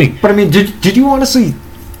excuse me. But I mean, did you honestly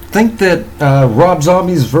think that Rob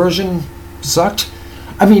Zombie's version sucked?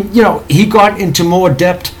 I mean, he got into more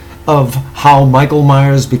depth of how Michael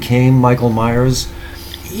Myers became Michael Myers.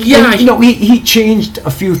 Yeah, And, he changed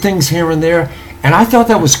a few things here and there, and I thought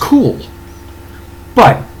that was cool.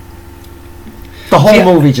 But the whole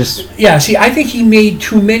movie just... Yeah, see, I think he made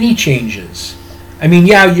too many changes. I mean,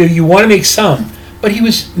 yeah, you want to make some, but he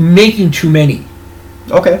was making too many.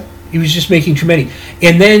 Okay. He was just making too many.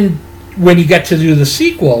 And then when he got to do the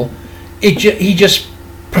sequel, he just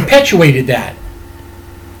perpetuated that.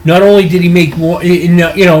 Not only did he make more,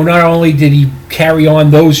 not only did he carry on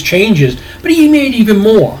those changes, but he made even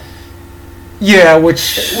more. Yeah,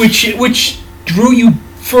 which drew you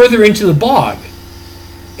further into the bog.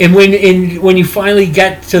 And when you finally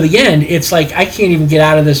get to the end, it's like, I can't even get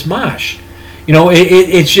out of this mosh.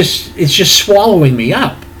 It's just swallowing me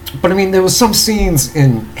up. But I mean, there was some scenes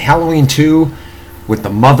in Halloween 2 with the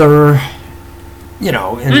mother,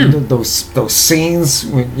 and those scenes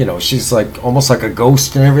when, she's like almost like a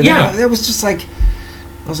ghost and everything. Yeah. It was just like,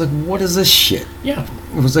 I was like, what is this shit? Yeah.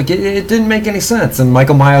 It was like, it didn't make any sense. And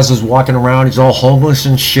Michael Myers was walking around, he's all homeless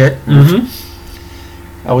and shit. Mm-hmm.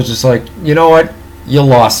 I was just like, you know what? You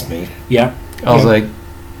lost me. Yeah. I was like,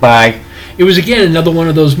 bye. It was, again, another one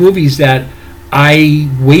of those movies that I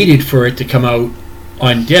waited for it to come out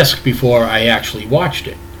on disc before I actually watched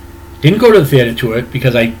it. Didn't go to the theater to it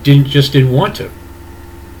because I didn't want to.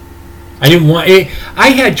 I didn't want it. I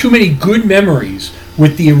had too many good memories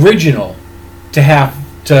with the original to have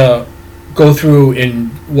to go through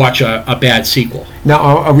and watch a bad sequel. Now,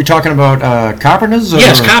 are we talking about Carpenter's?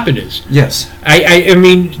 Yes, Carpenter's. Yes. I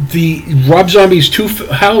mean, the Rob Zombie's 2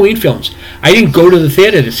 Halloween films, I didn't go to the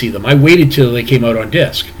theater to see them. I waited till they came out on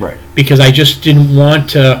disc. Right. Because I just didn't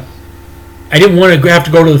want to... I didn't want to have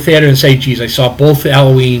to go to the theater and say, geez, I saw both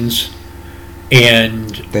Halloweens and...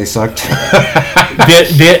 They sucked.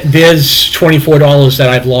 there's $24 that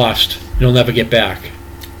I've lost. You'll never get back.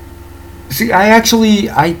 See, I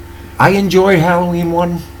enjoyed Halloween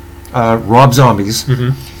 1, Rob Zombie's.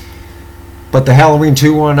 Mm-hmm. But the Halloween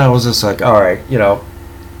 2 one, I was just like, all right,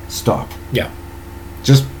 stop. Yeah.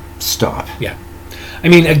 Just stop. Yeah. I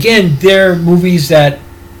mean, again, they're movies that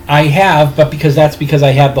I have, but because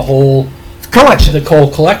I have the whole collection. The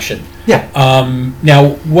whole collection. Yeah. Now,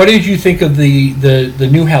 what did you think of the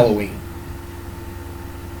new Halloween?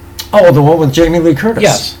 Oh, the one with Jamie Lee Curtis.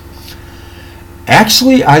 Yes.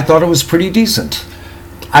 Actually, I thought it was pretty decent.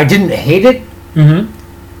 I didn't hate it. Mm-hmm.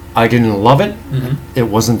 I didn't love it. Mm-hmm. It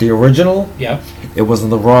wasn't the original. Yeah. It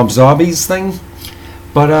wasn't the Rob Zombies thing.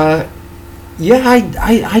 But yeah,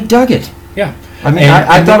 I dug it. Yeah. I mean,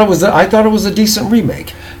 I thought it was a decent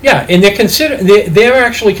remake. Yeah, and they're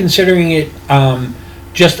actually considering it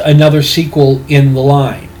just another sequel in the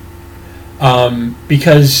line.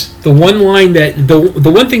 Because the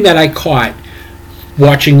one thing that I caught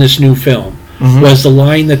watching this new film was the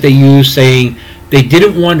line that they used saying they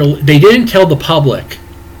didn't tell the public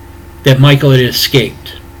that Michael had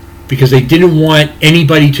escaped because they didn't want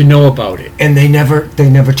anybody to know about it. And they never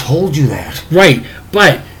told you that. Right,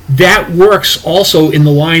 but that works also in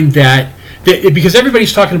the line that because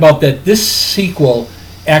everybody's talking about that this sequel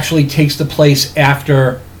actually takes the place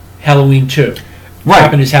after Halloween 2. Right. What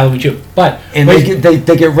happened is Halloween 2. And they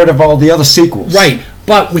get rid of all the other sequels. Right,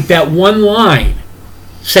 but with that one line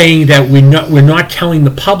saying that we're not telling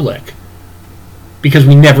the public because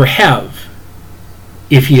we never have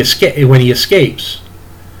when he escapes.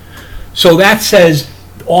 So that says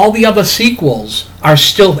all the other sequels are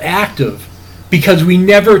still active because we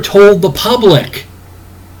never told the public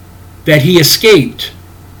that he escaped.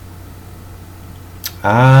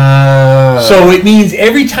 So it means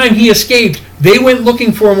every time he escaped, they went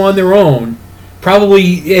looking for him on their own.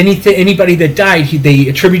 Probably anybody that died, they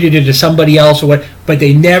attributed it to somebody else or what, but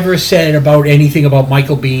they never said about anything about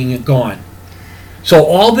Michael being gone. So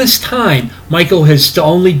all this time, Michael has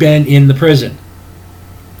only been in the prison.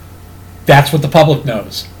 That's what the public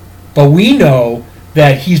knows. But we know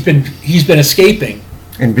that he's been escaping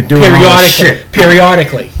and been doing all this shit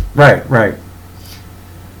periodically. Right.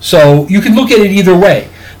 So you can look at it either way.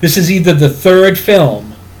 This is either the third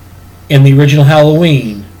film in the original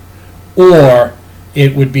Halloween, or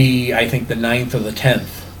it would be, I think, the 9th or the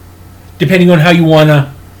 10th, depending on how you want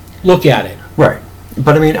to look at it. Right.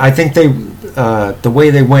 But I mean, I think the way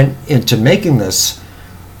they went into making this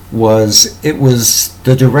was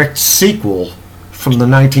the direct sequel from the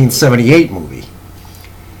 1978 movie.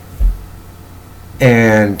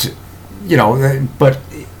 And, but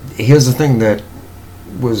here's the thing that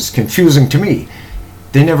was confusing to me.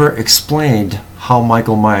 They never explained how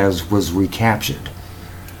Michael Myers was recaptured.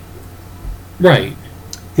 Right.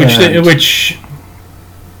 Which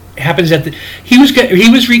happens he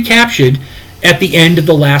was recaptured at the end of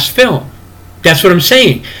the last film. That's what I'm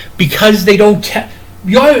saying. Because they don't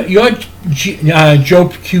you're Joe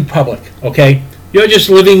Q. Public, okay? You're just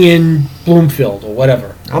living in Bloomfield or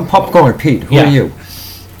whatever. I'm Popcorn Pete. Who are you?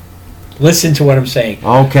 Listen to what I'm saying.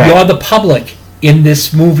 Okay. You're the public in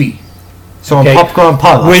this movie. So okay? I'm Popcorn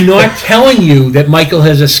Public. We're not telling you that Michael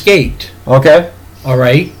has escaped. Okay. All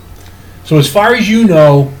right? So as far as you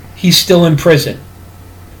know, he's still in prison.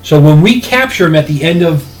 So when we capture him at the end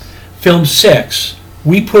of film 6,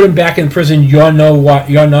 we put him back in prison. You're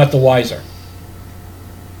not the wiser.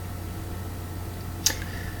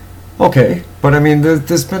 Okay, but I mean,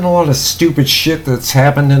 there's been a lot of stupid shit that's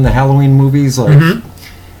happened in the Halloween movies, like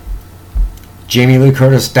Jamie Lee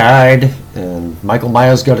Curtis died, and Michael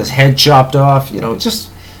Myers got his head chopped off. Just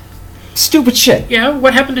stupid shit. Yeah,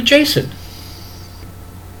 what happened to Jason?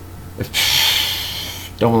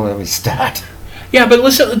 Don't let me start. Yeah, but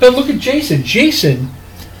look at Jason. Jason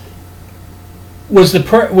was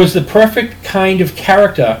the perfect kind of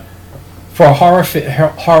character for a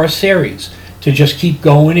horror series to just keep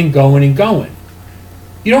going and going and going.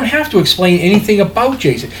 You don't have to explain anything about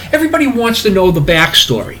Jason. Everybody wants to know the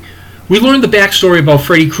backstory. We learned the backstory about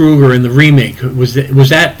Freddy Krueger in the remake. Was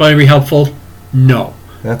that very helpful? No.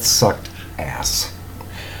 That sucked ass.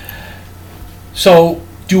 So,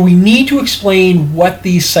 do we need to explain what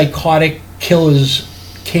these psychotic killers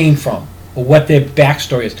came from or what their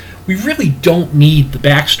backstory is? We really don't need the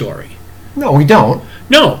backstory. No, we don't.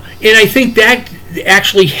 No, and I think that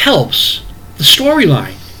actually helps the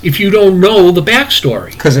storyline if you don't know the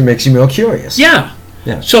backstory. Because it makes you more curious. Yeah.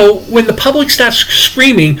 So when the public starts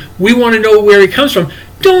screaming, we want to know where it comes from,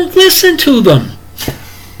 don't listen to them.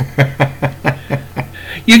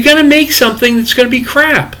 You're going to make something that's going to be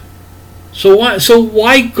crap. So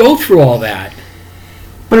why go through all that?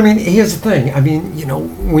 But I mean, here's the thing. I mean,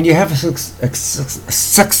 when you have a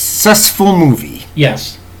successful movie.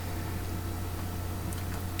 Yes.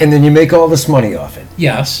 And then you make all this money off it.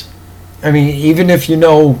 Yes. I mean, even if you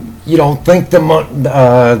don't think the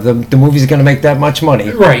movie's going to make that much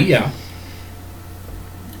money. Right, yeah.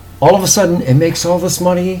 All of a sudden, it makes all this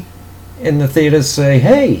money, and the theaters say,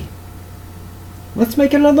 hey, let's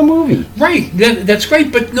make another movie. Right, that's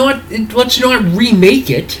great, but let's not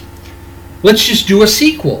remake it. Let's just do a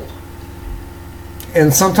sequel.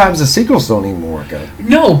 And sometimes the sequels don't even work out.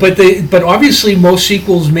 No, but obviously most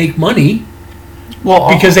sequels make money.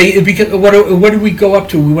 Well, because what did we go up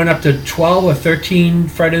to? We went up to 12 or 13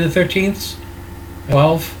 Friday the 13th?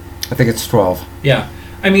 12? I think it's 12. Yeah.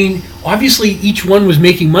 I mean, obviously each one was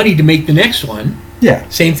making money to make the next one. Yeah.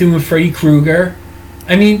 Same thing with Freddy Krueger.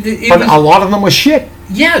 I mean, a lot of them was shit.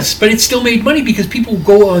 Yes, but it still made money because people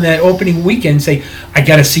go on that opening weekend and say, I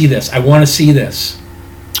got to see this. I want to see this.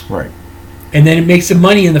 Right. And then it makes the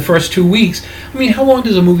money in the first 2 weeks. I mean, how long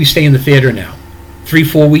does a movie stay in the theater now?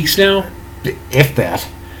 3-4 weeks now? if that.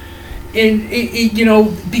 And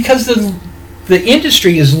because the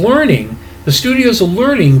industry is learning, the studios are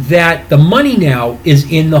learning that the money now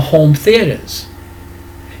is in the home theaters.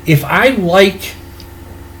 If I like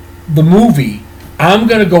the movie, I'm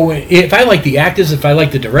going to go in. If I like the actors, if I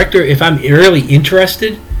like the director, if I'm really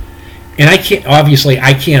interested, and I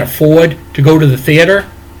can't afford to go to the theater.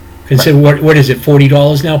 Consider what is it,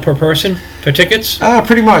 $40 now per person for tickets?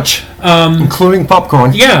 Pretty much, including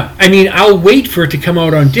popcorn. Yeah, I mean, I'll wait for it to come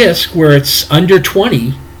out on disc where it's under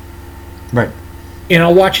 20. Right. And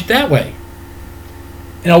I'll watch it that way.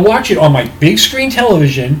 And I'll watch it on my big screen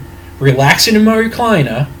television, relaxing in my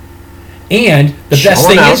recliner. And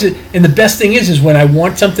the best thing is when I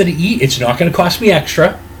want something to eat, it's not going to cost me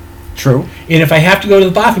extra. True. And if I have to go to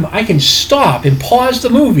the bathroom, I can stop and pause the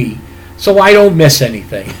movie so I don't miss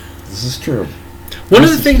anything. This is true. One of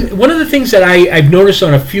the things that I've noticed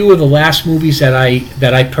on a few of the last movies that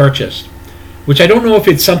I purchased, which I don't know if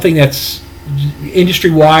it's something that's industry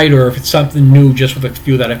wide or if it's something new just with a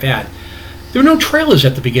few that I've had, there are no trailers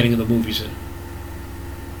at the beginning of the movies.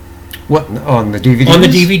 What, on the DVDs? On the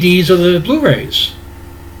DVDs or the Blu-rays.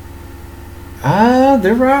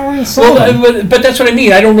 There are some. Well, but that's what I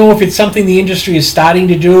mean. I don't know if it's something the industry is starting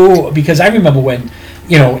to do, because I remember when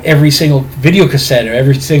every single video cassette or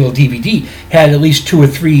every single DVD had at least 2 or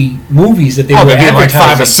 3 movies that they were advertising. Like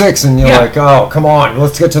 5 or 6, and you're like, oh, come on,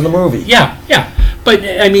 let's get to the movie. Yeah. But,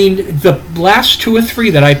 I mean, the last 2 or 3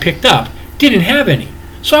 that I picked up didn't have any.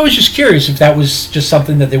 So I was just curious if that was just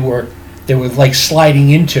something that they were like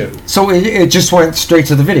sliding into. So it just went straight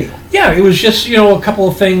to the video? Yeah, it was just, a couple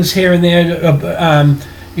of things here and there,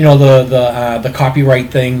 the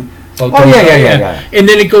copyright thing. Yeah. And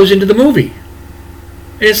then it goes into the movie.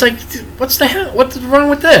 And it's like, what's the hell? What's wrong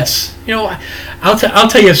with this? I'll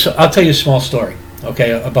tell you a small story,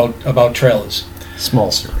 okay, about trailers.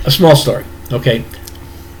 Small story. A small story, okay.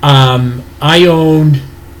 I owned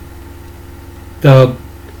the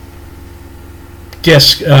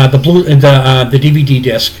disc, the DVD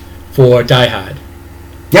disc for Die Hard.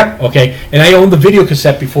 Yep. Okay, and I owned the video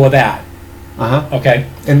cassette before that. Okay.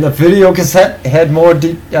 And the video cassette had more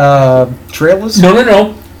trailers?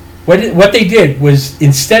 No. What they did was,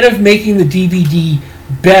 instead of making the DVD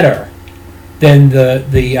better than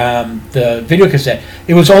the video cassette,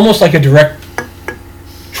 it was almost like a direct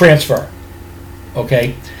transfer.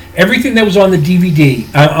 Okay, everything that was on the DVD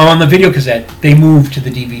on the video cassette, they moved to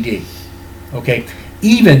the DVD. Okay,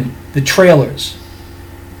 even the trailers.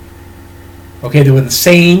 Okay, they were the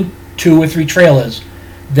same 2 or 3 trailers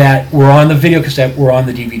that were on the video cassette were on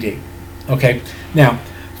the DVD. Okay, now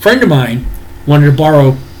a friend of mine wanted to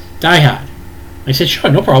borrow Die Hard. I said,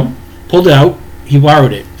 sure, no problem. Pulled it out. He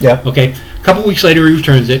borrowed it. Yeah. Okay. A couple weeks later, he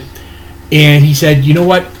returns it, and he said, you know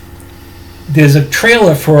what? There's a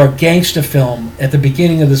trailer for a gangster film at the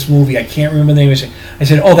beginning of this movie. I can't remember the name of it. I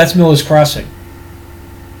said, oh, that's Miller's Crossing.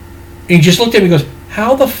 And he just looked at me and goes,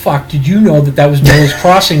 how the fuck did you know that was Miller's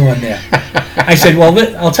Crossing on there? I said, well,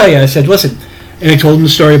 I'll tell you. I said, listen. And I told him the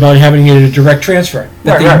story about having it a direct transfer.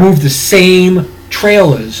 That they moved the same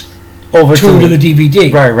trailers over to the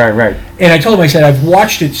DVD. Right. And I told him, I said, I've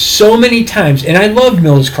watched it so many times, and I love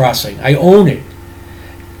Miller's Crossing. I own it.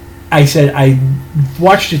 I said, I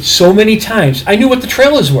watched it so many times. I knew what the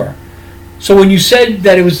trailers were. So when you said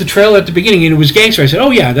that it was the trailer at the beginning and it was gangster, I said,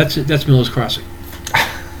 oh yeah, that's Miller's Crossing.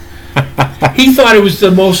 He thought it was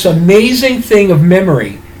the most amazing thing of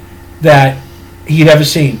memory that he'd ever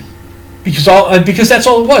seen. Because that's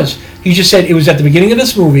all it was. He just said it was at the beginning of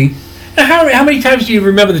this movie. Now, how many times do you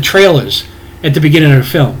remember the trailers at the beginning of the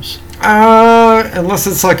films? Unless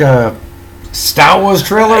it's like a Star Wars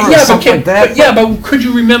trailer or something like that. But could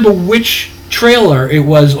you remember which trailer it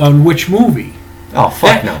was on which movie? Oh,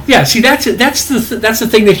 fuck no. Yeah, see, that's the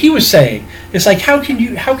thing that he was saying. It's like, how can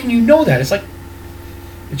you know that? It's like,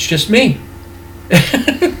 it's just me.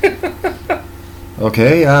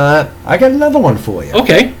 Okay, I got another one for you.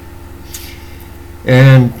 Okay.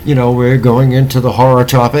 And, we're going into the horror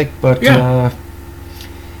topic, but the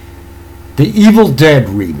Evil Dead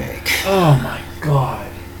remake. Oh, my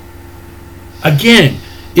God. Again,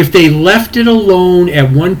 if they left it alone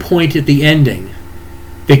at one point at the ending,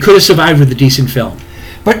 they could have survived with a decent film.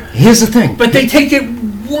 But here's the thing. But they take it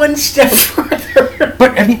one step further.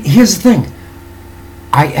 But, here's the thing.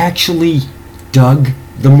 I actually dug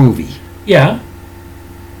the movie. Yeah.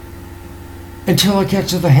 Until I get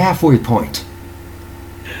to the halfway point.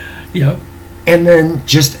 Yep. And then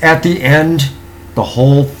just at the end, the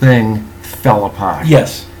whole thing fell apart.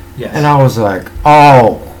 Yes. And I was like,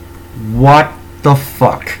 oh, what the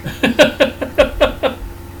fuck?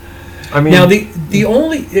 Now the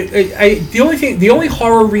only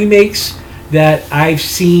horror remakes that I've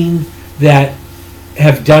seen that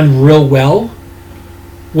have done real well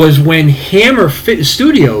was when Hammer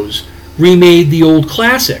Studios remade the old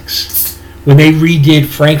classics. When they redid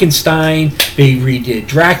Frankenstein, they redid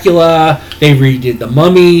Dracula, they redid The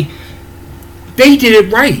Mummy. They did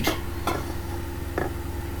it right.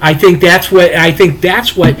 I think that's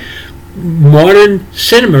what modern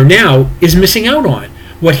cinema now is missing out on.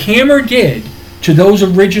 What Hammer did to those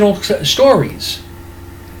original stories.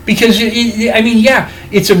 Because,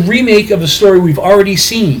 it's a remake of a story we've already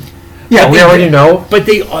seen. Yeah, we already know. But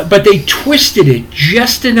they twisted it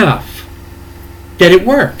just enough that it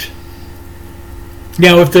worked.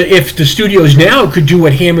 Now, if the studios now could do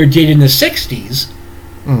what Hammer did in the '60s,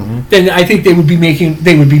 then I think they would be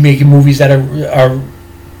making movies that are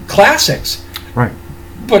classics. Right.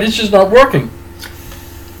 But it's just not working.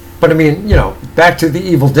 But I mean, back to the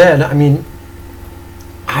Evil Dead. I mean,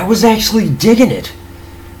 I was actually digging it.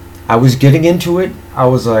 I was getting into it. I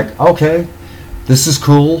was like, okay, this is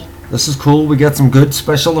cool. This is cool. We got some good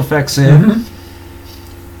special effects in.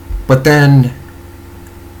 But then,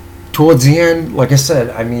 towards the end, like I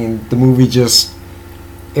said, I mean, the movie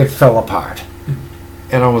it fell apart.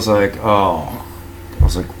 And I was like,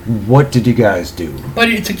 what did you guys do? But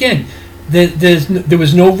it's, again, there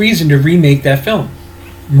was no reason to remake that film.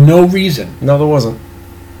 No reason. No, there wasn't.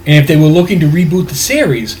 And if they were looking to reboot the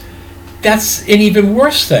series, that's an even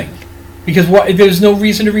worse thing. Because there's no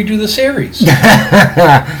reason to redo the series.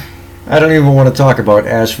 I don't even want to talk about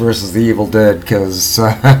Ash versus the Evil Dead because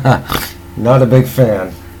not a big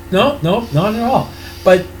fan. No, not at all.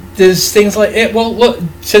 But there's things like it. Well, look,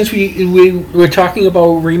 since we were talking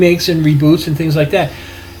about remakes and reboots and things like that,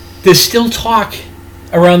 there's still talk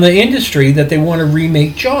around the industry that they want to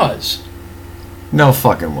remake Jaws. No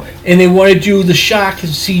fucking way. And they want to do the shark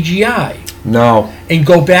as CGI. No. And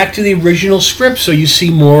go back to the original script so you see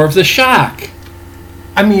more of the shark.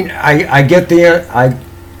 I mean, I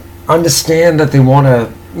understand that they want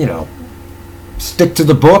to, stick to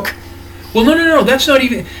the book. Well, no. That's not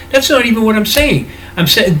even what I'm saying. I'm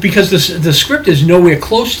saying because the script is nowhere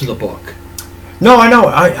close to the book. No, I know.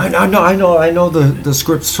 I know the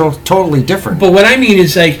script's totally different. But what I mean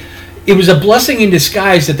is, like, it was a blessing in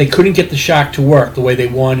disguise that they couldn't get the shark to work the way they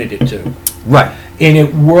wanted it to. Right. And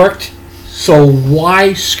it worked, so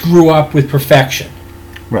why screw up with perfection?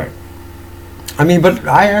 Right. I mean, but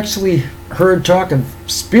I actually heard talk of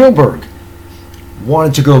Spielberg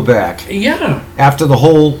wanted to go back. Yeah. After the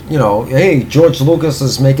whole, hey, George Lucas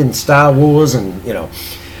is making Star Wars and,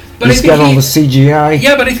 but he's got all the CGI.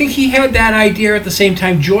 Yeah, but I think he had that idea at the same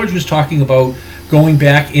time George was talking about going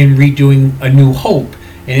back and redoing A New Hope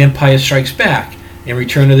and Empire Strikes Back and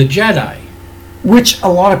Return of the Jedi. Which a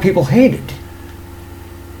lot of people hated.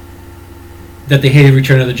 That they hated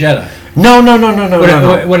Return of the Jedi. No.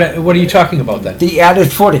 What are you talking about then? The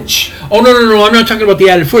added footage. Oh, no. I'm not talking about the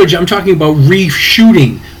added footage. I'm talking about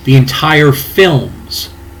reshooting the entire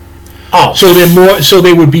films. Oh. So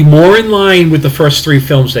they would be more in line with the first three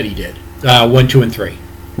films that he did. 1, 2, and 3.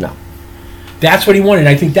 No. That's what he wanted.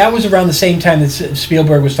 I think that was around the same time that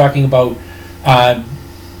Spielberg was talking about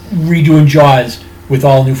redoing Jaws with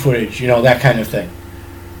all new footage, that kind of thing.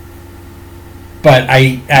 But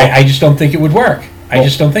I just don't think it would work. I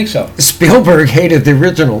just don't think so. Spielberg hated the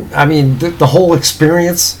original. I mean, the whole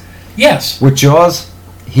experience. Yes. With Jaws,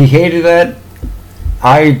 he hated that.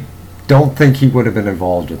 I don't think he would have been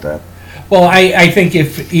involved with that. Well, I think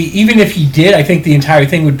even if he did, I think the entire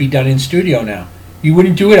thing would be done in studio now. You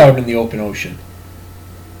wouldn't do it out in the open ocean.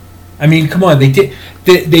 I mean, come on, they did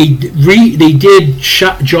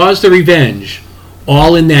Jaws: The Revenge,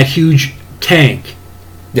 all in that huge tank.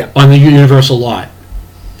 Yeah. On the Universal lot,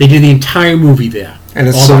 they did the entire movie there. And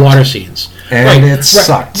it all sucked. The water scenes. And it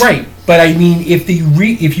sucked. Right, but I mean, if you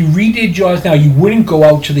redid Jaws now, you wouldn't go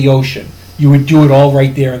out to the ocean. You would do it all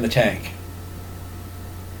right there in the tank.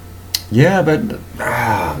 Yeah, but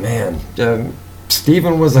man,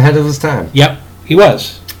 Steven was ahead of his time. Yep, he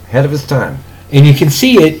was ahead of his time. And you can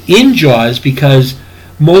see it in Jaws because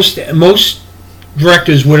most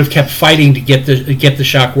directors would have kept fighting to get the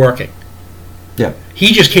shark working. Yeah.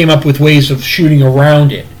 He just came up with ways of shooting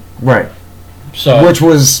around it. Right. So, which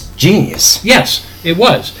was genius. Yes, it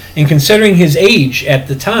was. And considering his age at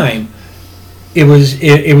the time, it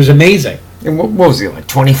was amazing. And what was he, like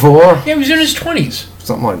 24? Yeah, he was in his 20s.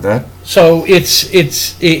 Something like that. So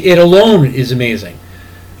it alone is amazing.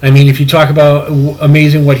 I mean, if you talk about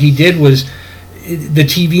amazing, what he did was the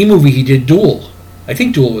TV movie he did, Duel. I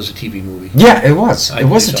think Duel was a TV movie. Yeah, it was. It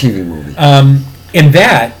was a TV movie. And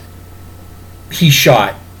that he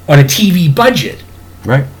shot on a TV budget.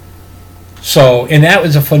 Right. So, and that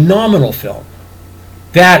was a phenomenal film.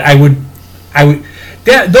 That I would I would.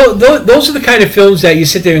 Those are the kind of films that you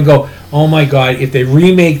sit there and go, "Oh my God! If they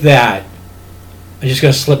remake that, I'm just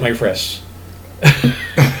gonna slip my wrists."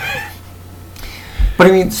 But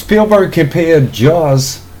I mean, Spielberg compared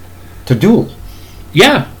Jaws to Duel.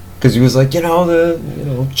 Yeah, because he was like,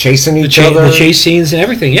 chasing each other, the chase scenes and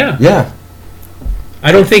everything. Yeah, yeah.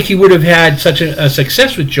 I don't think he would have had such a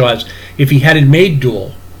success with Jaws if he hadn't made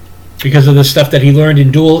Duel, because of the stuff that he learned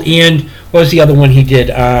in Duel. And what was the other one he did?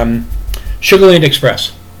 Sugarland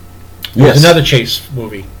Express. Yes, was another chase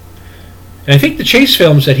movie. And I think the chase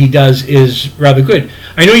films that he does is rather good.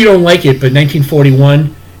 I know you don't like it, but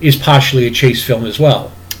 1941 is partially a chase film as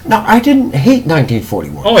well. No, I didn't hate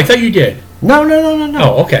 1941. Oh, I thought you did. No.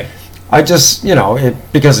 Oh, okay. I just,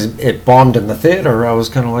 because it bombed in the theater, I was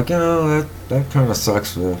kind of like, that kind of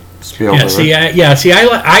sucks for Spielberg.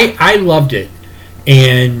 I loved it,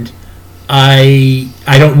 and I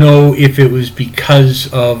don't know if it was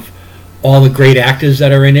because of all the great actors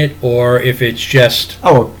that are in it, or if it's just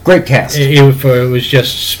great cast. If it was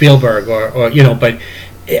just Spielberg, or but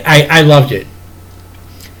I loved it.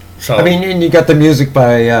 So I mean, and you got the music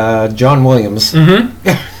by John Williams.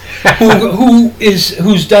 Mm-hmm.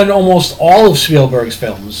 who's done almost all of Spielberg's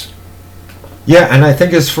films. Yeah, and I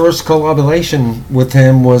think his first collaboration with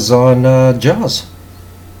him was on Jaws,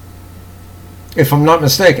 if I'm not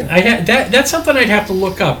mistaken. That's something I'd have to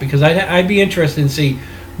look up, because I'd be interested in see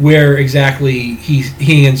where exactly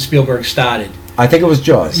he and Spielberg started. I think it was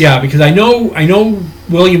Jaws. Yeah, because I know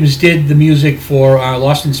Williams did the music for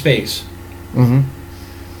Lost in Space, mm-hmm.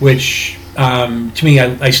 which to me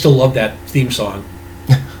I still love that theme song.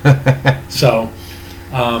 So,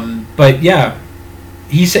 but yeah,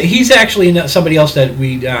 he's actually somebody else that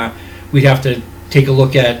we'd have to take a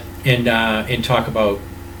look at and talk about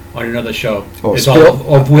on another show. It's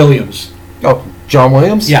all of Williams. Oh, John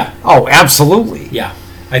Williams? Yeah. Oh, absolutely. Yeah,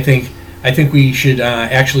 I think we should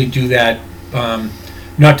actually do that.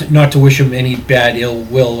 Not to wish him any bad ill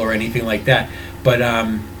will or anything like that, but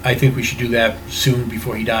I think we should do that soon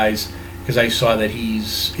before he dies, because I saw that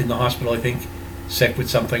he's in the hospital, I think, sick with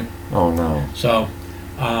something. Oh no. So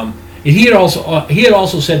and he had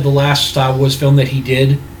also said the last Star Wars film that he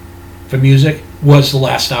did for music was the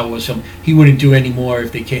last Star Wars film. He wouldn't do any more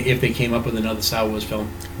if they came up with another Star Wars film.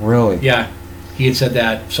 Really? Yeah, he had said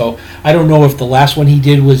that. So I don't know if the last one he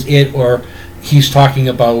did was it, or he's talking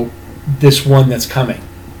about this one that's coming.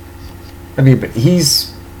 I mean, but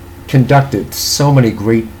he's conducted so many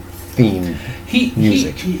great theme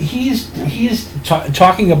music. He's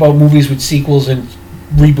talking about movies with sequels and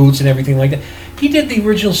reboots and everything like that. He did the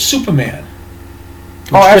original Superman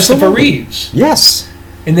with Christopher Reeves. Yes.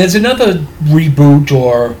 And there's another reboot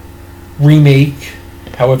or remake,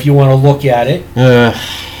 however you want to look at it.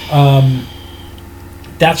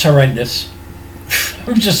 That's horrendous.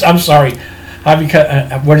 I'm sorry.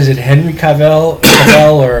 What is it, Henry Cavill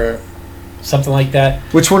or something like that?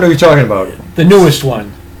 Which one are you talking about? The newest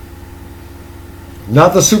one.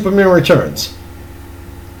 Not the Superman Returns.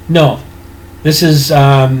 No. This is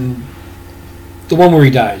the one where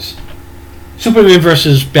he dies. Superman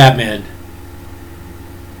versus Batman.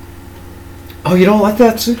 Oh, you don't like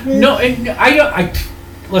that Superman? No, and I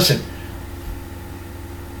listen.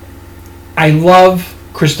 I love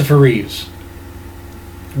Christopher Reeves.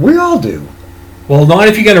 We all do. Well, not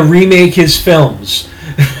if you're going to remake his films.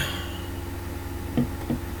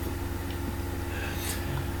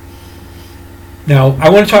 Now, I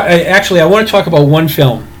want to talk about one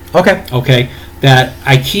film. Okay, that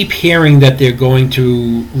I keep hearing that they're going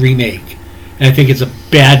to remake, and I think it's a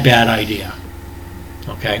bad idea.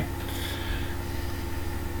 Okay.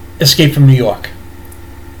 Escape from New York.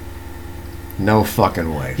 No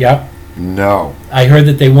fucking way. Yep. No. I heard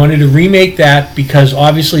that they wanted to remake that because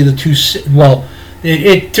obviously the two. Well,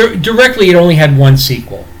 directly it only had one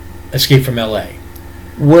sequel, Escape from L.A.,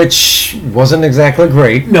 which wasn't exactly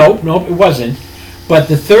great. No, it wasn't. But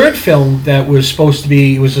the third film that was supposed to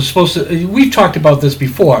be we've talked about this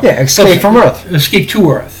before. Yeah, Escape from Earth. Escape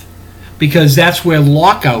to Earth, because that's where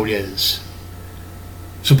Lockout is.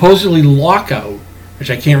 Supposedly Lockout, which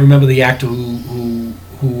I can't remember the actor who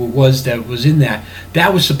it was that was in that.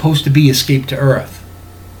 That was supposed to be Escape to Earth.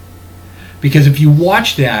 Because if you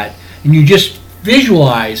watch that and you just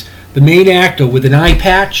visualize the main actor with an eye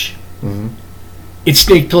patch, mm-hmm. It's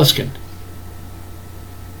Snake Plissken.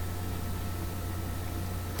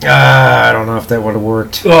 I don't know if that would have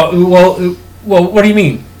worked. Well, what do you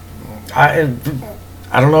mean? I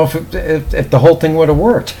don't know if the whole thing would have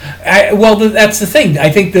worked. That's the thing. I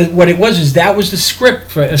think that what it was that was the script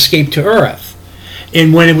for Escape to Earth,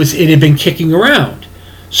 and when it had been kicking around.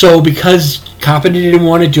 So because Carpenter didn't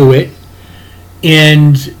want to do it,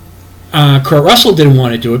 and Kurt Russell didn't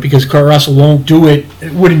want to do it because Kurt Russell wouldn't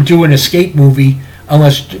do an escape movie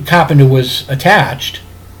unless Carpenter was attached.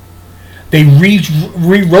 They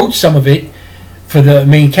rewrote some of it for the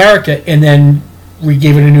main character and then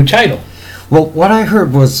gave it a new title. Well, what I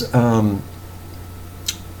heard was, Kurt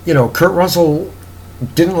Russell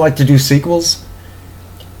didn't like to do sequels,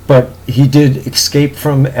 but he did Escape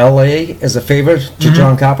from L.A. as a favor to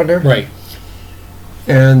John Carpenter. Right.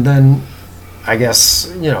 And then, I guess,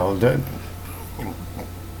 the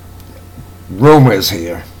rumors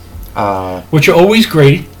here. Which are always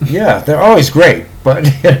great. Yeah, they're always great. But,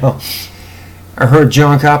 I heard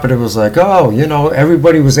John Carpenter was like,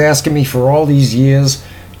 everybody was asking me for all these years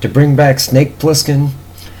to bring back Snake Plissken.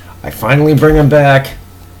 I finally bring him back.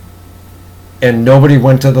 And nobody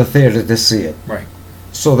went to the theater to see it. Right.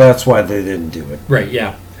 So that's why they didn't do it. Right,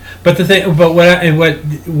 yeah. But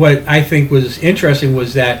what I think was interesting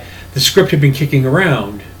was that the script had been kicking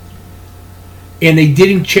around, and they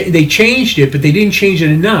they changed it, but they didn't change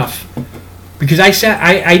it enough because I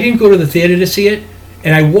didn't go to the theater to see it,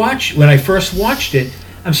 and when I first watched it,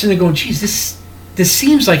 I'm sitting there going, geez, this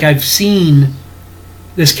seems like I've seen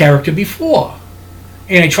this character before.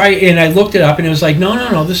 And I looked it up, and it was like,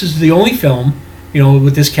 no, this is the only film,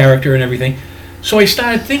 with this character and everything. So I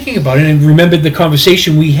started thinking about it and remembered the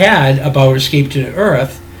conversation we had about Escape to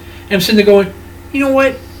Earth. And I'm sitting there going, you know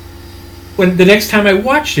what? When the next time I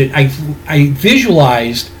watched it, I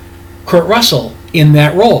visualized Kurt Russell in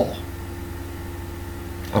that role.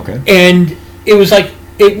 Okay. And it was like,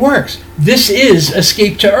 it works. This is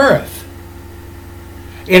Escape to Earth.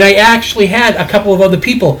 And I actually had a couple of other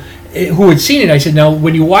people who had seen it. I said, now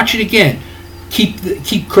when you watch it again,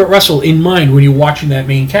 keep Kurt Russell in mind when you're watching that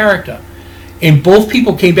main character. And both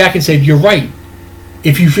people came back and said, you're right.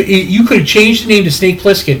 If you could have changed the name to Snake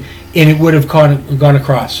Plissken and it would have gone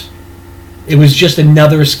across. It was just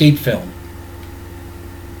another escape film.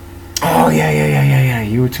 Oh yeah.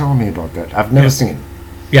 You were telling me about that. I've never seen it.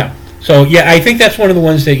 Yeah. So I think that's one of the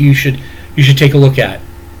ones that you should take a look at.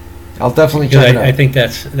 I'll definitely check it out. I think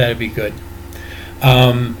that'd be good.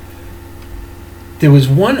 There was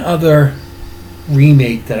one other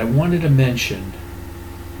remake that I wanted to mention.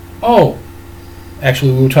 Oh,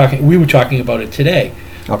 actually, we were talking about it today.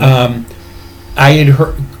 Okay. I had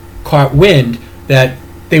caught wind that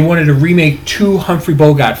they wanted to remake 2 Humphrey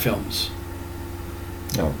Bogart films.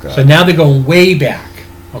 Oh God! So now they're going way back.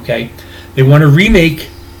 Okay, they want to remake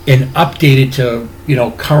and update it to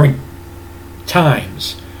current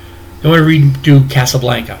times. They want to redo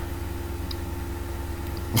Casablanca.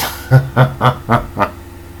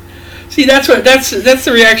 See, that's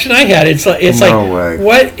the reaction I had. It's No way.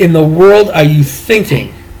 What in the world are you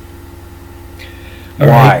thinking? All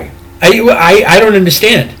Why? Right? I don't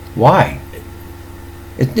understand. Why?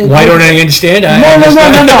 Why don't I understand? No.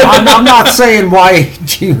 I'm not saying why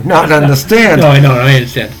do you not understand. No, I know. I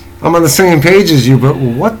understand. I'm on the same page as you, but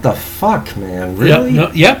what the fuck, man? Really?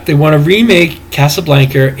 Yep. They want to remake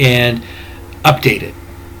Casablanca and update it.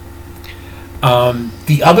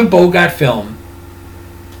 The other Bogart film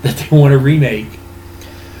that they want to remake,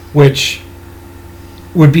 which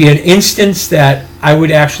would be an instance that I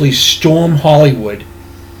would actually storm Hollywood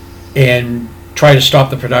and try to stop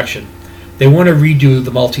the production. They want to redo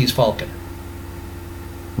The Maltese Falcon.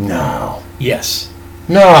 No. Yes.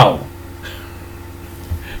 No.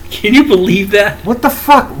 Can you believe that? What the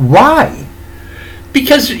fuck? Why?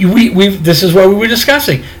 Because this is what we were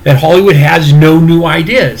discussing, that Hollywood has no new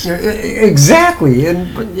ideas. Exactly.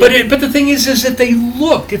 But the thing is that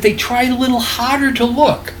if they tried a little harder to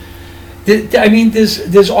look. I mean,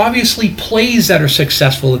 there's obviously plays that are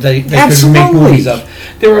successful that they could make movies of.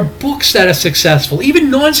 There are books that are successful. Even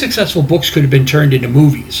non-successful books could have been turned into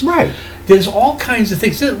movies. Right. There's all kinds of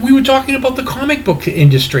things. We were talking about the comic book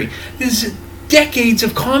industry. There's decades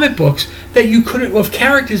of comic books of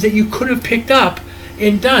characters that you could have picked up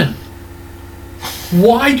and done.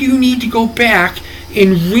 Why do you need to go back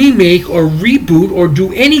and remake or reboot or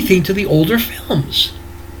do anything to the older films?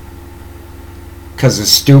 Because it's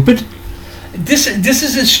stupid? This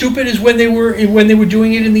is as stupid as when they were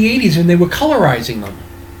doing it in the 80s when they were colorizing them.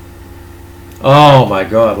 Oh my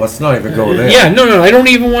God! Let's not even go there. Yeah, no, I don't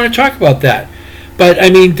even want to talk about that. But I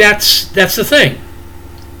mean, that's the thing.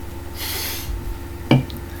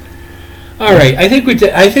 All right, I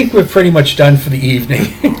think we're pretty much done for the evening.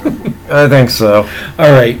 I think so.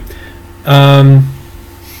 All right.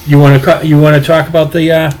 You want to talk about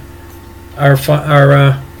the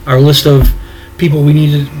our list of people we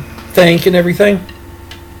need to thank and everything?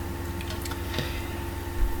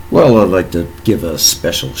 Well, I'd like to give a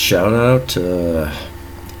special shout out to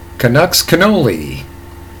Canucks Cannoli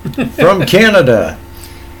from Canada.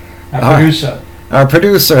 Our producer. Our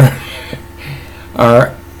producer.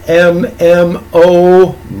 Our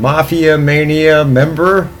MMO Mafia Mania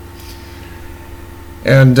member.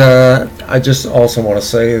 And I just also want to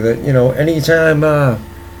say that, anytime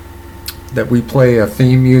that we play a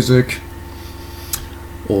theme music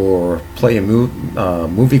or play a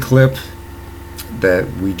movie clip,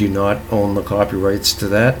 that we do not own the copyrights to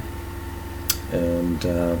that. And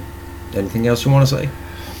anything else you want to say?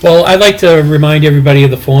 Well, I'd like to remind everybody of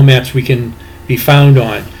the formats we can be found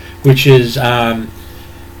on, which is iTunes,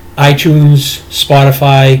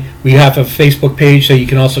 Spotify. We have a Facebook page that you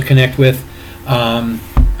can also connect with.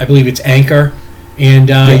 I believe it's Anchor and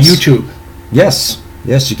Yes. YouTube. Yes,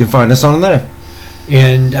 you can find us on there.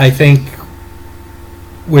 And I think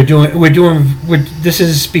this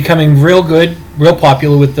is becoming real good, real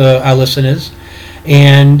popular with our listeners.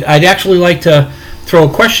 And I'd actually like to throw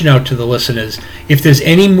a question out to the listeners. If there's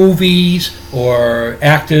any movies or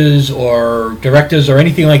actors or directors or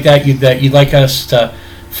anything like that that you'd like us to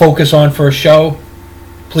focus on for a show,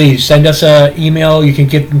 please send us an email. You can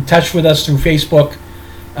get in touch with us through Facebook.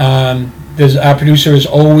 Our producer is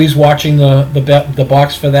always watching the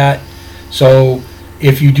box for that. So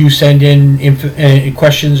if you do send in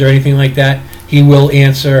questions or anything like that, he will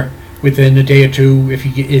answer within a day or two. If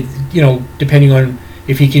depending on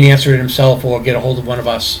if he can answer it himself or get a hold of one of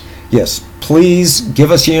us. Yes, please give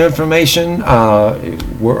us your information.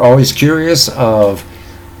 We're always curious of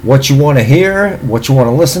what you want to hear, what you want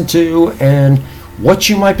to listen to, and what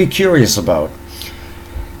you might be curious about.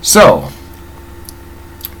 So,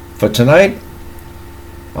 for tonight,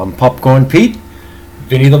 I'm Popcorn Pete.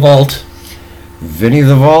 Vinny the Vault. Vinny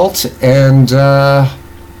the Vault, and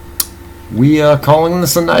we are calling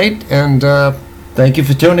this a night, and thank you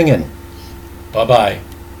for tuning in. Bye-bye.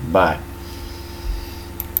 Bye.